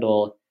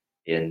scandal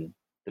in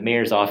the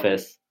mayor's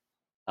office,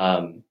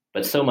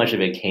 but so much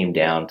of it came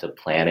down to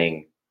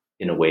planning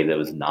in a way that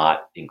was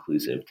not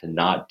inclusive, to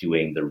not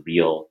doing the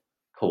real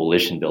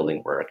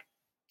coalition-building work,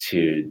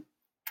 to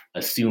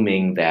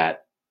assuming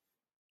that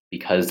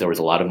because there was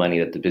a lot of money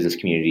that the business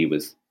community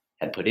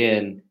had put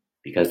in,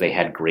 because they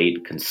had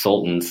great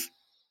consultants,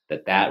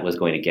 that was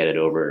going to get it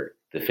over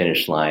the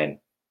finish line,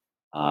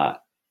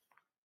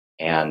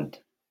 and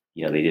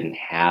they didn't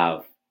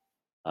have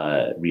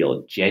a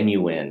real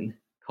genuine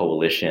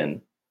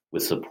coalition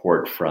with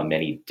support from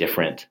many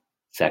different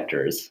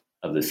sectors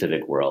of the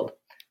civic world.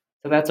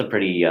 So that's a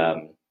pretty,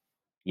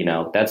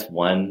 that's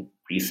one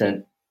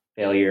recent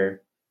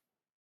failure.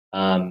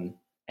 And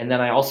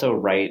then I also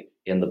write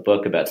in the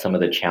book about some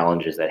of the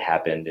challenges that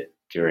happened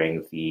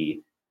during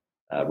the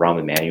Rahm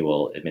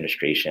Emanuel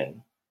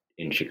administration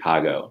in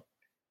Chicago,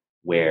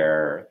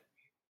 where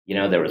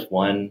there was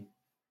one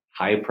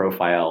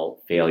high-profile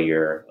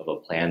failure of a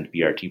planned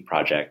BRT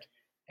project,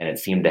 and it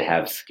seemed to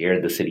have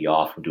scared the city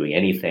off from doing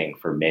anything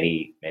for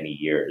many, many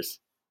years.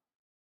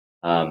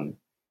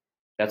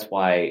 That's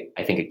why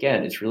I think,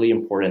 again, it's really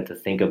important to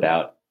think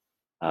about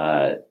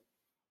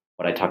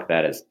what I talk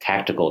about as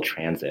tactical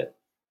transit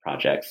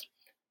projects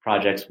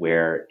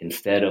where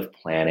instead of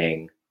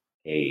planning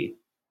a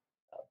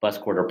bus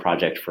corridor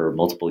project for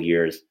multiple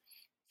years,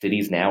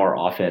 cities now are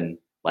often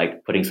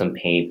like putting some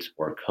paint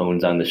or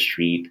cones on the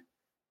street,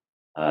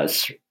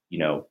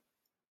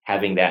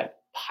 having that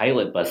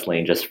pilot bus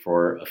lane just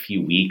for a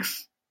few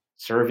weeks,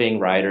 serving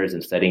riders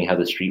and studying how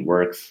the street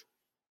works.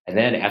 And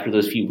then after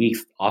those few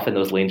weeks, often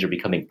those lanes are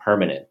becoming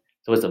permanent.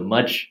 So it's a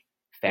much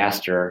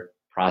faster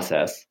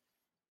process.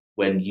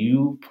 When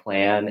you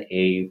plan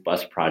a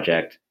bus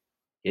project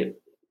in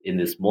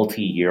this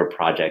multi-year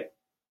project,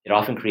 it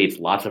often creates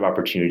lots of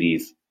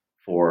opportunities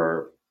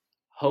for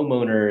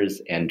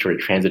homeowners and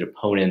transit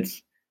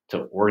opponents to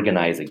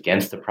organize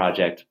against the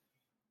project,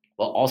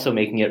 while also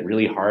making it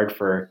really hard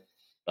for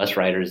bus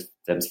riders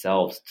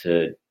themselves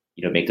to,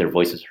 make their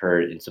voices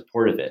heard in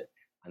support of it.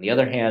 On the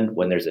other hand,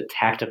 when there's a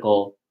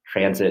tactical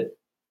transit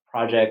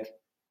project,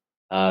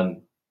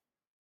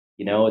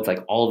 it's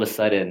like all of a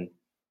sudden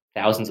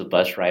thousands of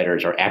bus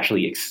riders are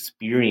actually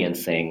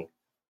experiencing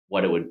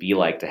what it would be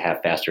like to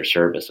have faster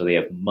service. So they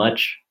have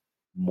much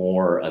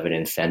more of an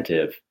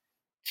incentive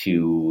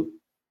to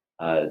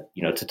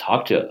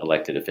talk to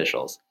elected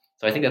officials.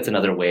 So I think that's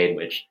another way in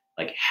which,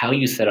 like, how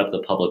you set up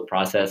the public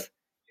process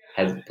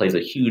plays a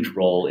huge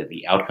role in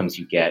the outcomes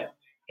you get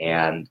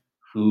and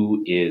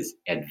who is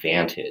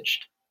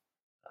advantaged.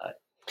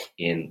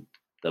 in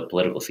the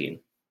political scene.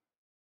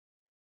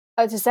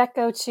 Does that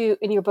go to,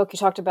 in your book, you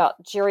talked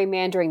about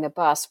gerrymandering the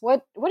bus.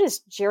 What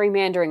is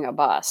gerrymandering a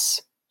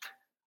bus?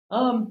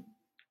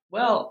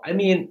 Well, I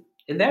mean,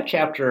 in that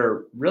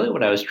chapter, really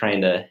what I was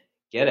trying to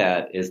get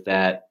at is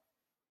that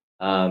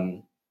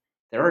there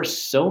are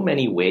so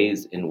many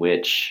ways in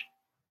which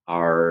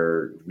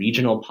our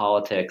regional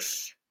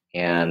politics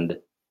and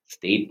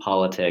state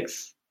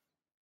politics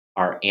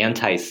are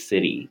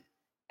anti-city,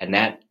 and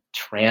that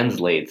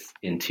translates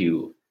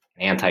into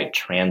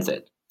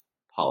anti-transit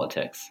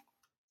politics.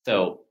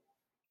 So,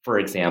 for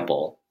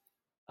example,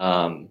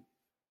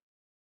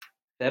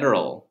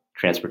 federal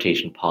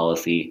transportation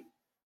policy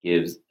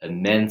gives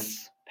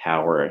immense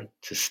power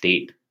to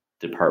state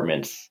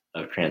departments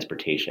of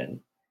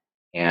transportation.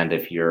 And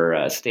if you're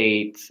a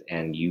state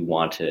and you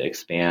want to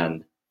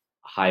expand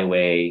a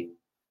highway,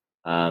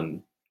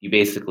 you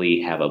basically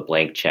have a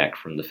blank check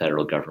from the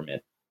federal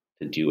government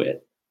to do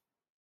it.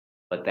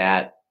 But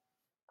that,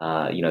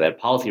 that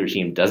policy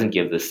regime doesn't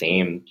give the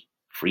same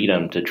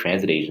freedom to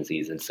transit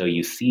agencies, and so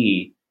you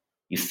see,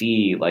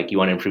 like you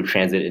want to improve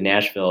transit in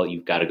Nashville,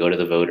 you've got to go to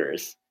the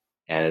voters,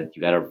 and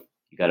you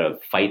got to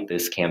fight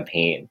this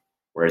campaign.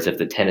 Whereas if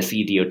the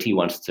Tennessee DOT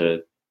wants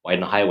to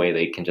widen a highway,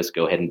 they can just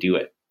go ahead and do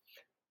it.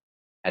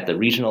 At the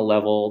regional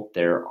level,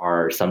 there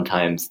are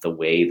sometimes the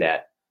way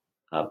that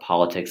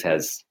politics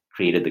has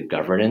created the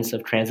governance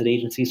of transit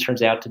agencies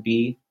turns out to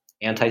be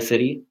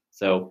anti-city.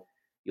 So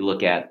you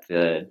look at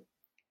DART,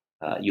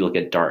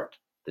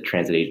 the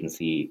transit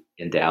agency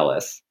in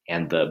Dallas,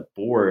 and the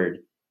board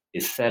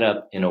is set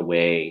up in a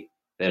way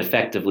that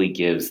effectively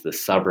gives the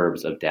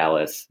suburbs of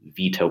Dallas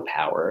veto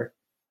power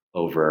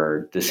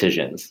over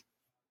decisions,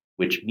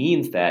 which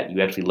means that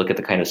you actually look at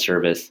the kind of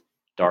service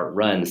DART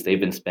runs. They've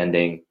been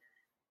spending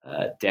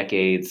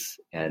decades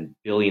and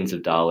billions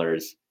of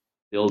dollars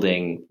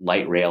building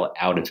light rail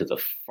out into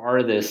the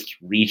farthest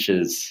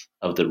reaches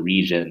of the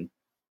region,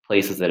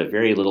 places that have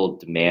very little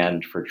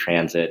demand for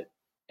transit.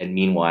 And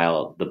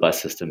meanwhile, the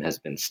bus system has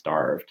been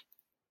starved.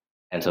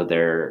 And so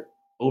they're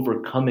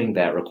overcoming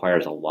that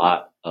requires a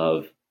lot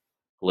of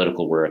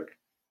political work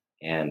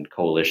and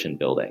coalition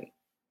building.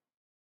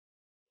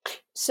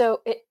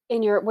 So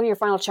in one of your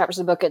final chapters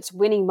of the book, it's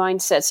winning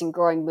mindsets and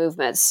growing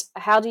movements.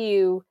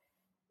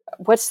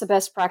 What's the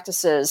best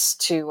practices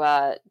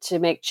to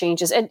make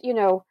changes? And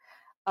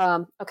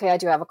okay, I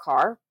do have a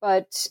car,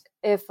 but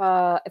if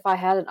I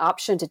had an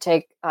option to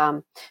take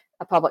a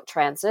public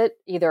transit,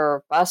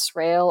 either bus,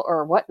 rail,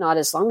 or whatnot,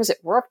 as long as it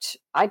worked,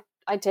 I'd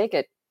take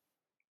it.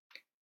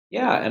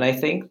 Yeah, and I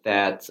think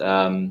that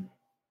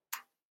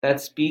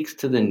that speaks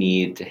to the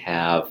need to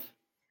have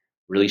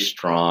really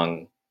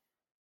strong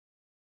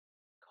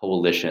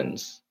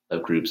coalitions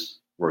of groups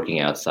working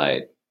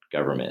outside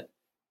government.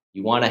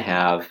 You want to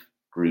have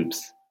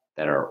groups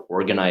that are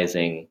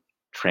organizing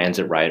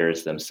transit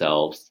riders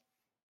themselves,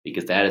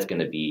 because that is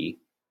going to be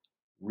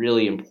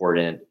really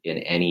important in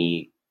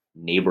any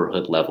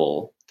neighborhood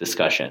level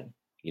discussion,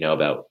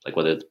 about like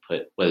whether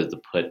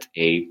to put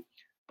a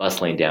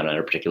bus lane down on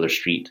a particular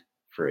street,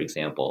 for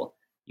example.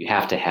 You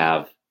have to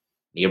have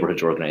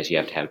neighborhoods organized, you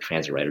have to have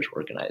transit riders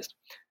organized.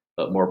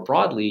 But more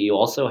broadly, you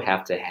also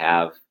have to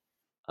have,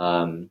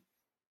 in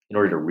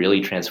order to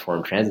really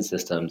transform transit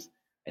systems,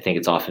 I think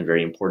it's often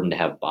very important to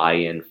have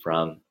buy-in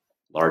from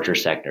larger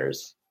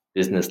sectors,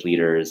 business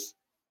leaders,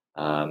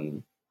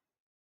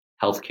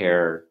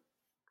 healthcare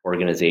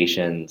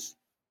organizations,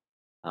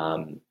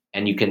 and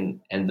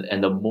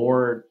the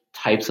more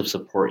types of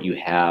support you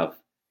have,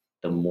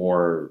 the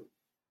more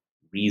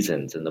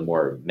reasons and the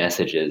more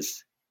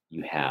messages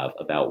you have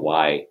about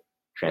why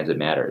transit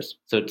matters.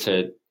 So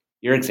to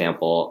your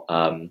example,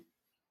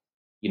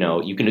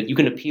 you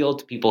can appeal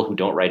to people who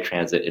don't ride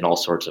transit in all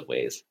sorts of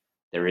ways.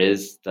 There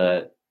is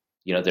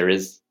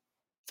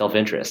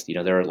self-interest.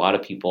 There are a lot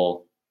of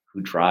people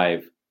who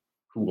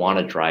want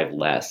to drive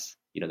less.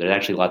 There's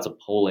actually lots of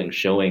polling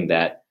showing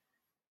that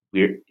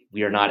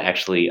we are not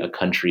actually a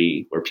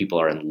country where people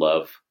are in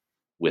love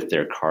with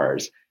their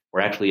cars.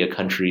 We're actually a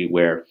country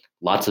where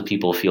lots of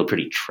people feel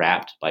pretty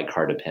trapped by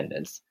car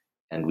dependence,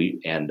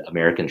 and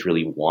Americans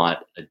really want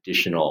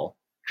additional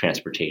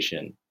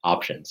transportation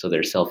options. So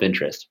there's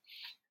self-interest.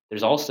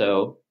 There's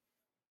also,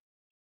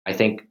 I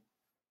think,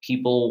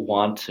 people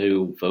want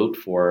to vote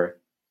for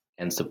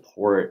and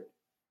support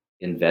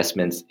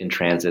investments in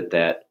transit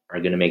that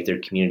are going to make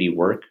their community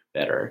work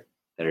better,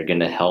 that are going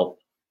to help,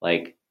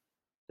 like,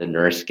 the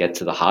nurse get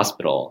to the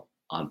hospital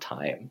on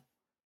time.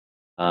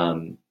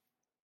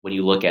 When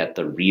you look at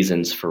the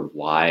reasons for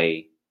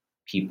why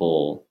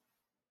people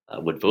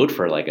would vote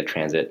for like a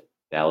transit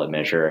ballot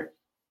measure,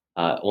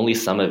 only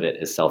some of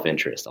it is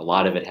self-interest. A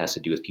lot of it has to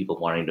do with people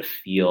wanting to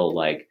feel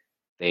like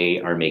they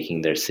are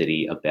making their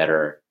city a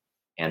better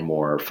and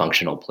more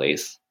functional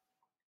place.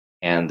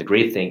 And the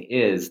great thing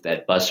is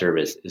that bus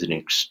service is an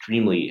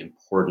extremely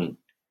important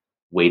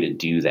way to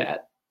do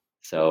that.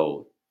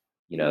 So,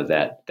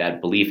 that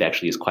belief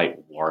actually is quite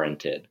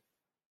warranted.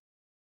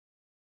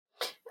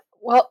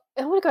 Well,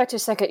 I want to go back to a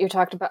second. You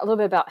talked about a little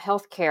bit about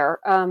healthcare.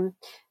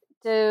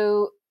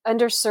 Do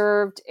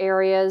underserved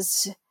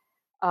areas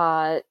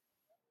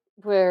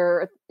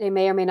where they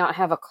may or may not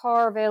have a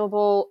car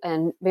available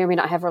and may or may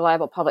not have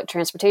reliable public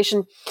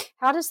transportation.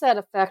 How does that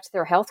affect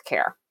their health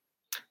care?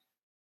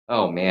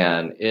 Oh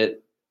man,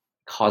 it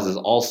causes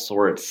all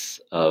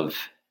sorts of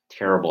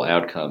terrible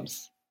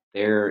outcomes.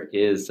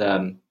 There's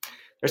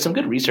some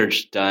good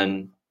research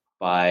done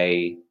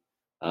by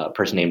a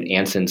person named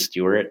Anson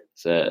Stewart.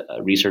 He's a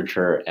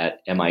researcher at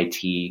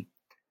MIT,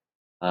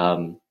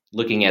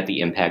 looking at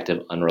the impact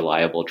of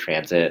unreliable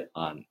transit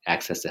on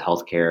access to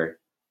healthcare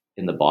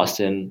in the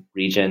Boston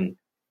region.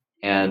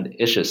 And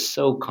it's just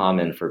so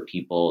common for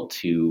people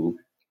to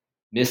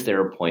miss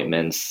their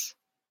appointments,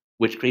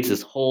 which creates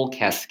this whole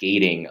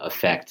cascading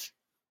effect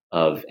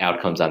of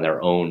outcomes on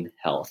their own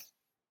health.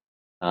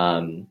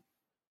 And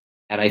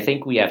I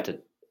think we have to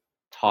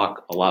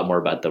talk a lot more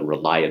about the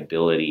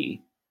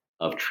reliability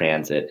of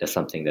transit as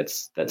something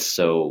that's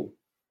so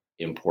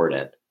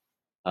important.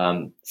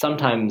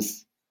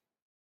 Sometimes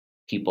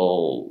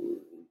people,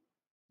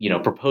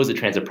 propose a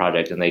transit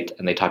project and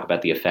they talk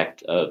about the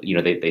effect of,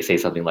 they say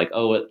something like,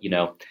 oh,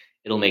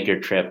 it'll make your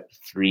trip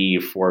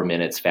 3-4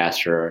 minutes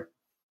faster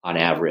on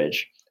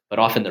average. But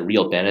often the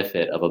real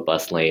benefit of a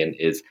bus lane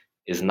is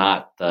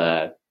not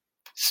the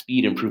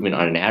speed improvement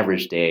on an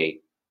average day.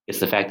 It's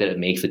the fact that it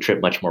makes the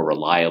trip much more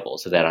reliable,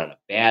 so that on a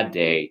bad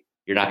day,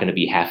 you're not going to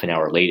be half an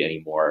hour late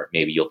anymore.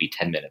 Maybe you'll be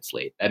 10 minutes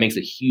late. That makes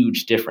a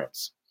huge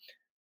difference.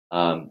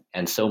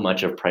 And so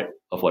much of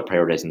what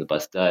prioritizing the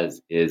bus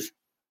does is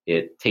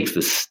it takes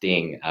the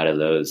sting out of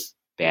those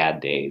bad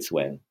days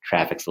when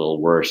traffic's a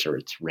little worse or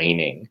it's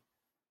raining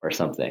or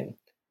something.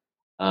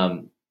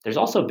 There's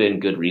also been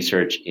good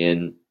research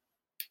in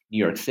New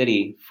York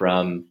City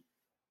from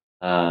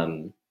a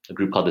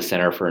group called the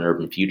Center for an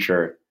Urban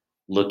Future,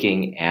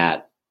 looking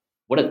at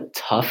what a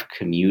tough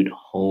commute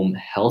home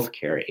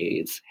healthcare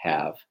aides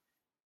have.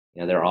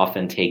 They're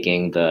often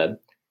taking the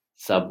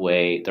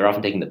subway, they're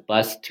often taking the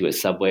bus to a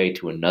subway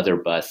to another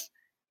bus.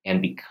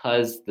 And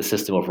because the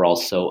system overall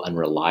is so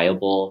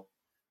unreliable,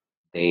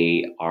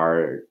 they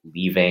are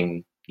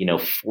leaving,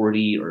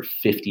 40 or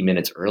 50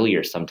 minutes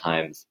earlier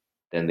sometimes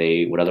than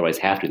they would otherwise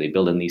have to. They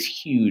build in these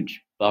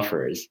huge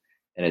buffers,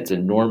 and it's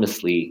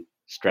enormously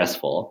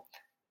stressful.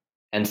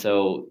 And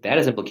so that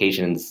has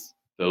implications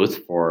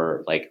both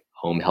for like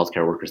home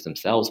healthcare workers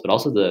themselves, but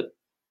also the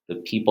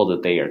people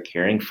that they are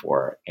caring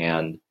for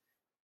and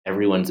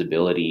everyone's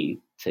ability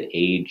to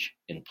age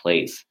in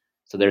place.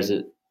 So there's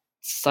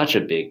such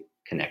a big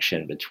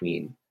connection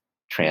between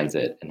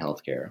transit and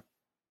healthcare.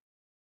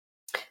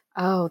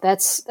 Oh,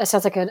 that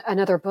sounds like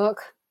another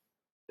book.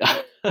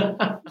 Yeah,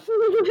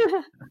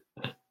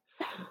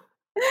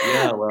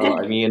 well,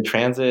 I mean,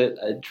 transit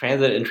and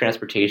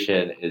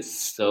transportation is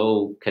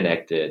so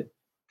connected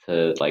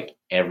to like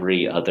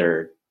every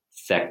other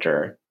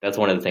sector. That's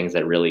one of the things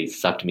that really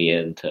sucked me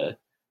into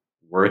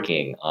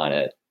working on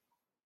it.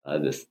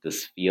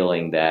 This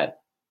feeling that,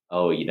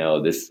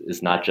 oh, this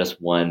is not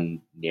just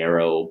one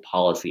narrow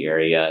policy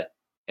area.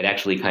 It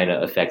actually kind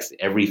of affects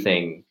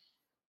everything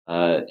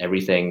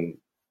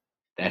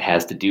that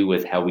has to do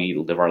with how we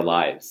live our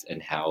lives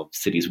and how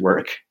cities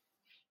work.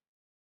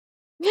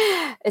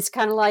 It's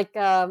kind of like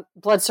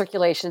blood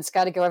circulation. It's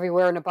got to go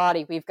everywhere in the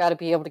body. We've got to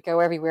be able to go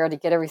everywhere to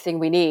get everything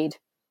we need.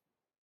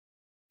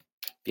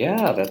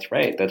 Yeah, that's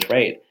right. That's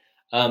right.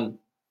 And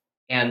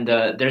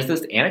there's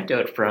this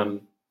anecdote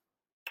from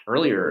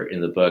earlier in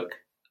the book.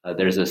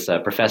 There's this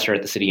professor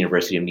at the City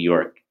University of New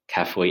York,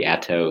 Kafui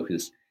Atto,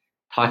 who's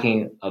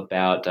talking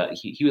about,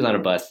 he was on a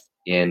bus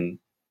in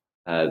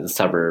the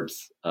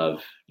suburbs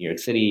of New York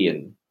City,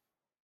 and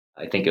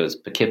I think it was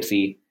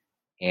Poughkeepsie,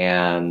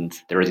 and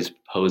there was this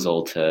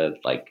proposal to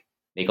like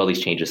make all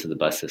these changes to the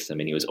bus system,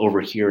 and he was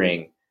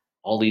overhearing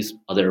all these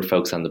other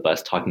folks on the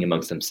bus talking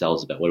amongst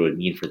themselves about what it would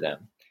mean for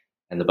them.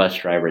 And the bus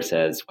driver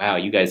says, "Wow,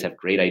 you guys have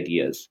great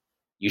ideas.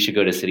 You should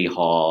go to City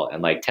Hall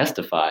and like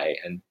testify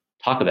and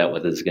talk about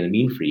what this is going to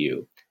mean for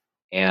you."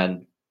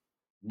 And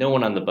no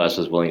one on the bus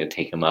was willing to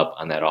take him up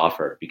on that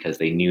offer, because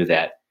they knew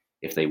that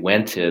if they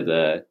went to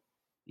the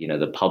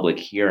public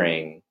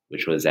hearing,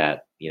 which was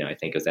at, I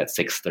think it was at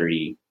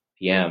 6:30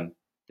 p.m.,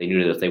 they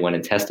knew that if they went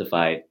and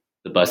testified,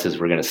 the buses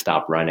were going to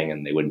stop running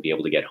and they wouldn't be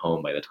able to get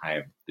home by the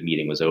time the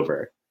meeting was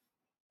over.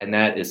 And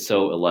that is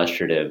so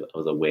illustrative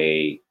of the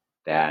way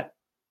that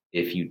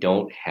if you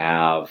don't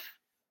have,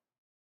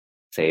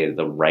 say,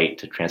 the right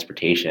to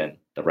transportation,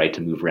 the right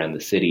to move around the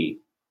city,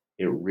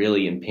 it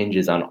really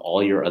impinges on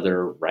all your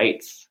other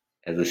rights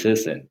as a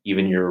citizen,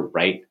 even your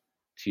right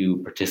to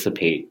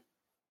participate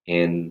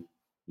in,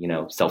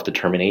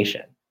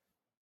 self-determination.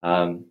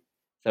 So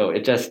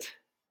it just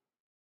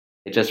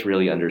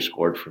really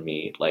underscored for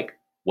me like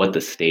what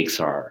the stakes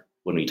are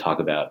when we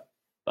talk about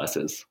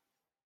buses.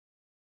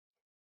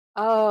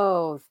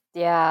 Oh,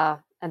 yeah.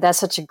 And that's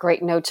such a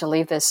great note to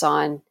leave this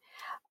on.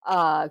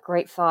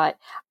 Great thought.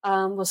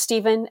 Well,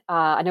 Stephen,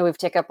 I know we've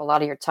taken up a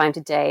lot of your time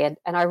today,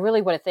 and I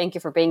really want to thank you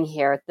for being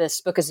here.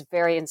 This book is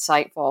very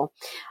insightful.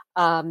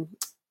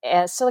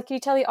 So can you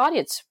tell the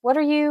audience, what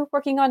are you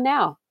working on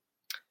now?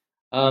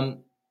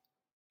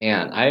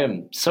 And I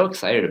am so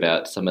excited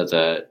about some of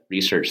the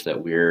research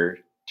that we're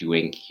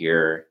doing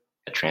here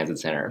at Transit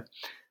Center.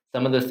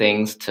 Some of the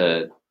things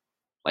to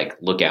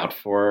look out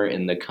for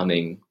in the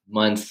coming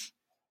months.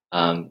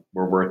 We're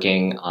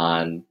working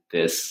on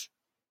this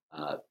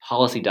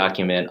policy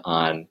document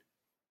on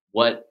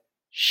what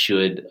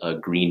should a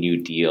Green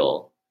New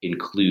Deal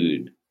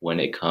include when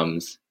it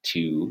comes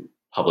to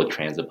public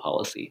transit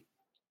policy.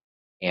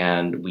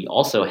 And we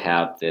also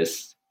have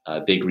this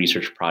big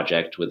research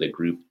project with a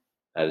group,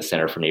 the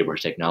Center for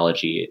Neighborhood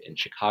Technology in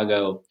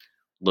Chicago,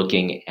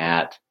 looking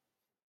at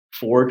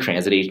 4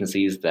 transit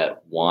agencies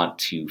that want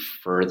to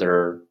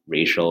further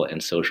racial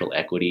and social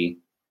equity.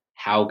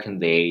 How can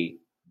they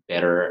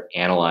better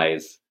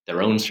analyze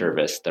their own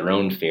service, their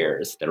own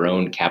fares, their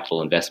own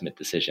capital investment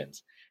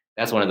decisions?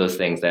 That's one of those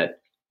things that,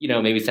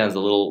 maybe sounds a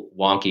little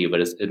wonky, but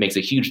it makes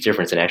a huge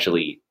difference in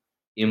actually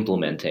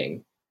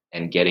implementing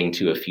and getting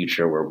to a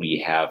future where we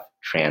have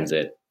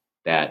transit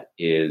that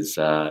is,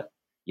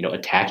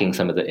 attacking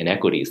some of the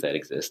inequities that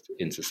exist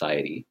in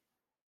society.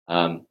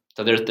 So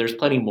there's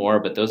plenty more,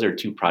 but those are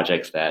 2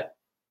 projects that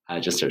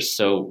just are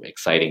so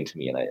exciting to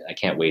me, and I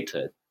can't wait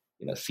to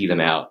see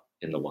them out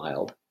in the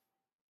wild.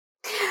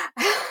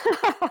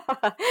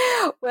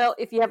 Well,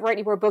 if you haven't read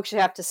any more books, you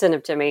have to send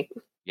them to me.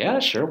 Yeah,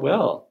 sure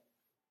will.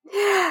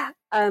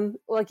 Well,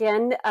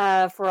 again,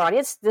 for our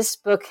audience, this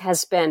book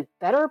has been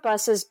Better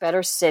Buses,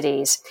 Better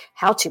Cities,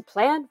 How to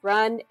Plan,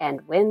 Run,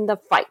 and Win the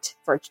Fight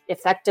for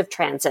Effective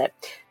Transit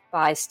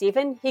by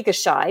Stephen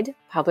Higginshide,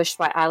 published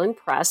by Island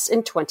Press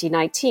in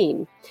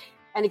 2019.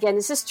 And again,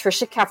 this is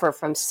Tricia Keffer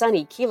from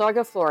sunny Key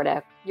Largo,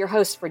 Florida, your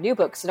host for New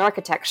Books in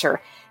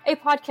Architecture, a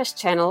podcast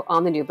channel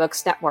on the New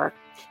Books Network.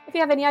 If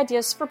you have any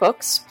ideas for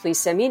books, please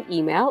send me an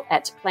email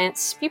at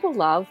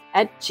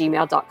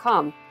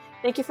plantspeoplelove@gmail.com.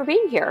 Thank you for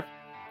being here.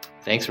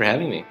 Thanks for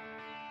having me.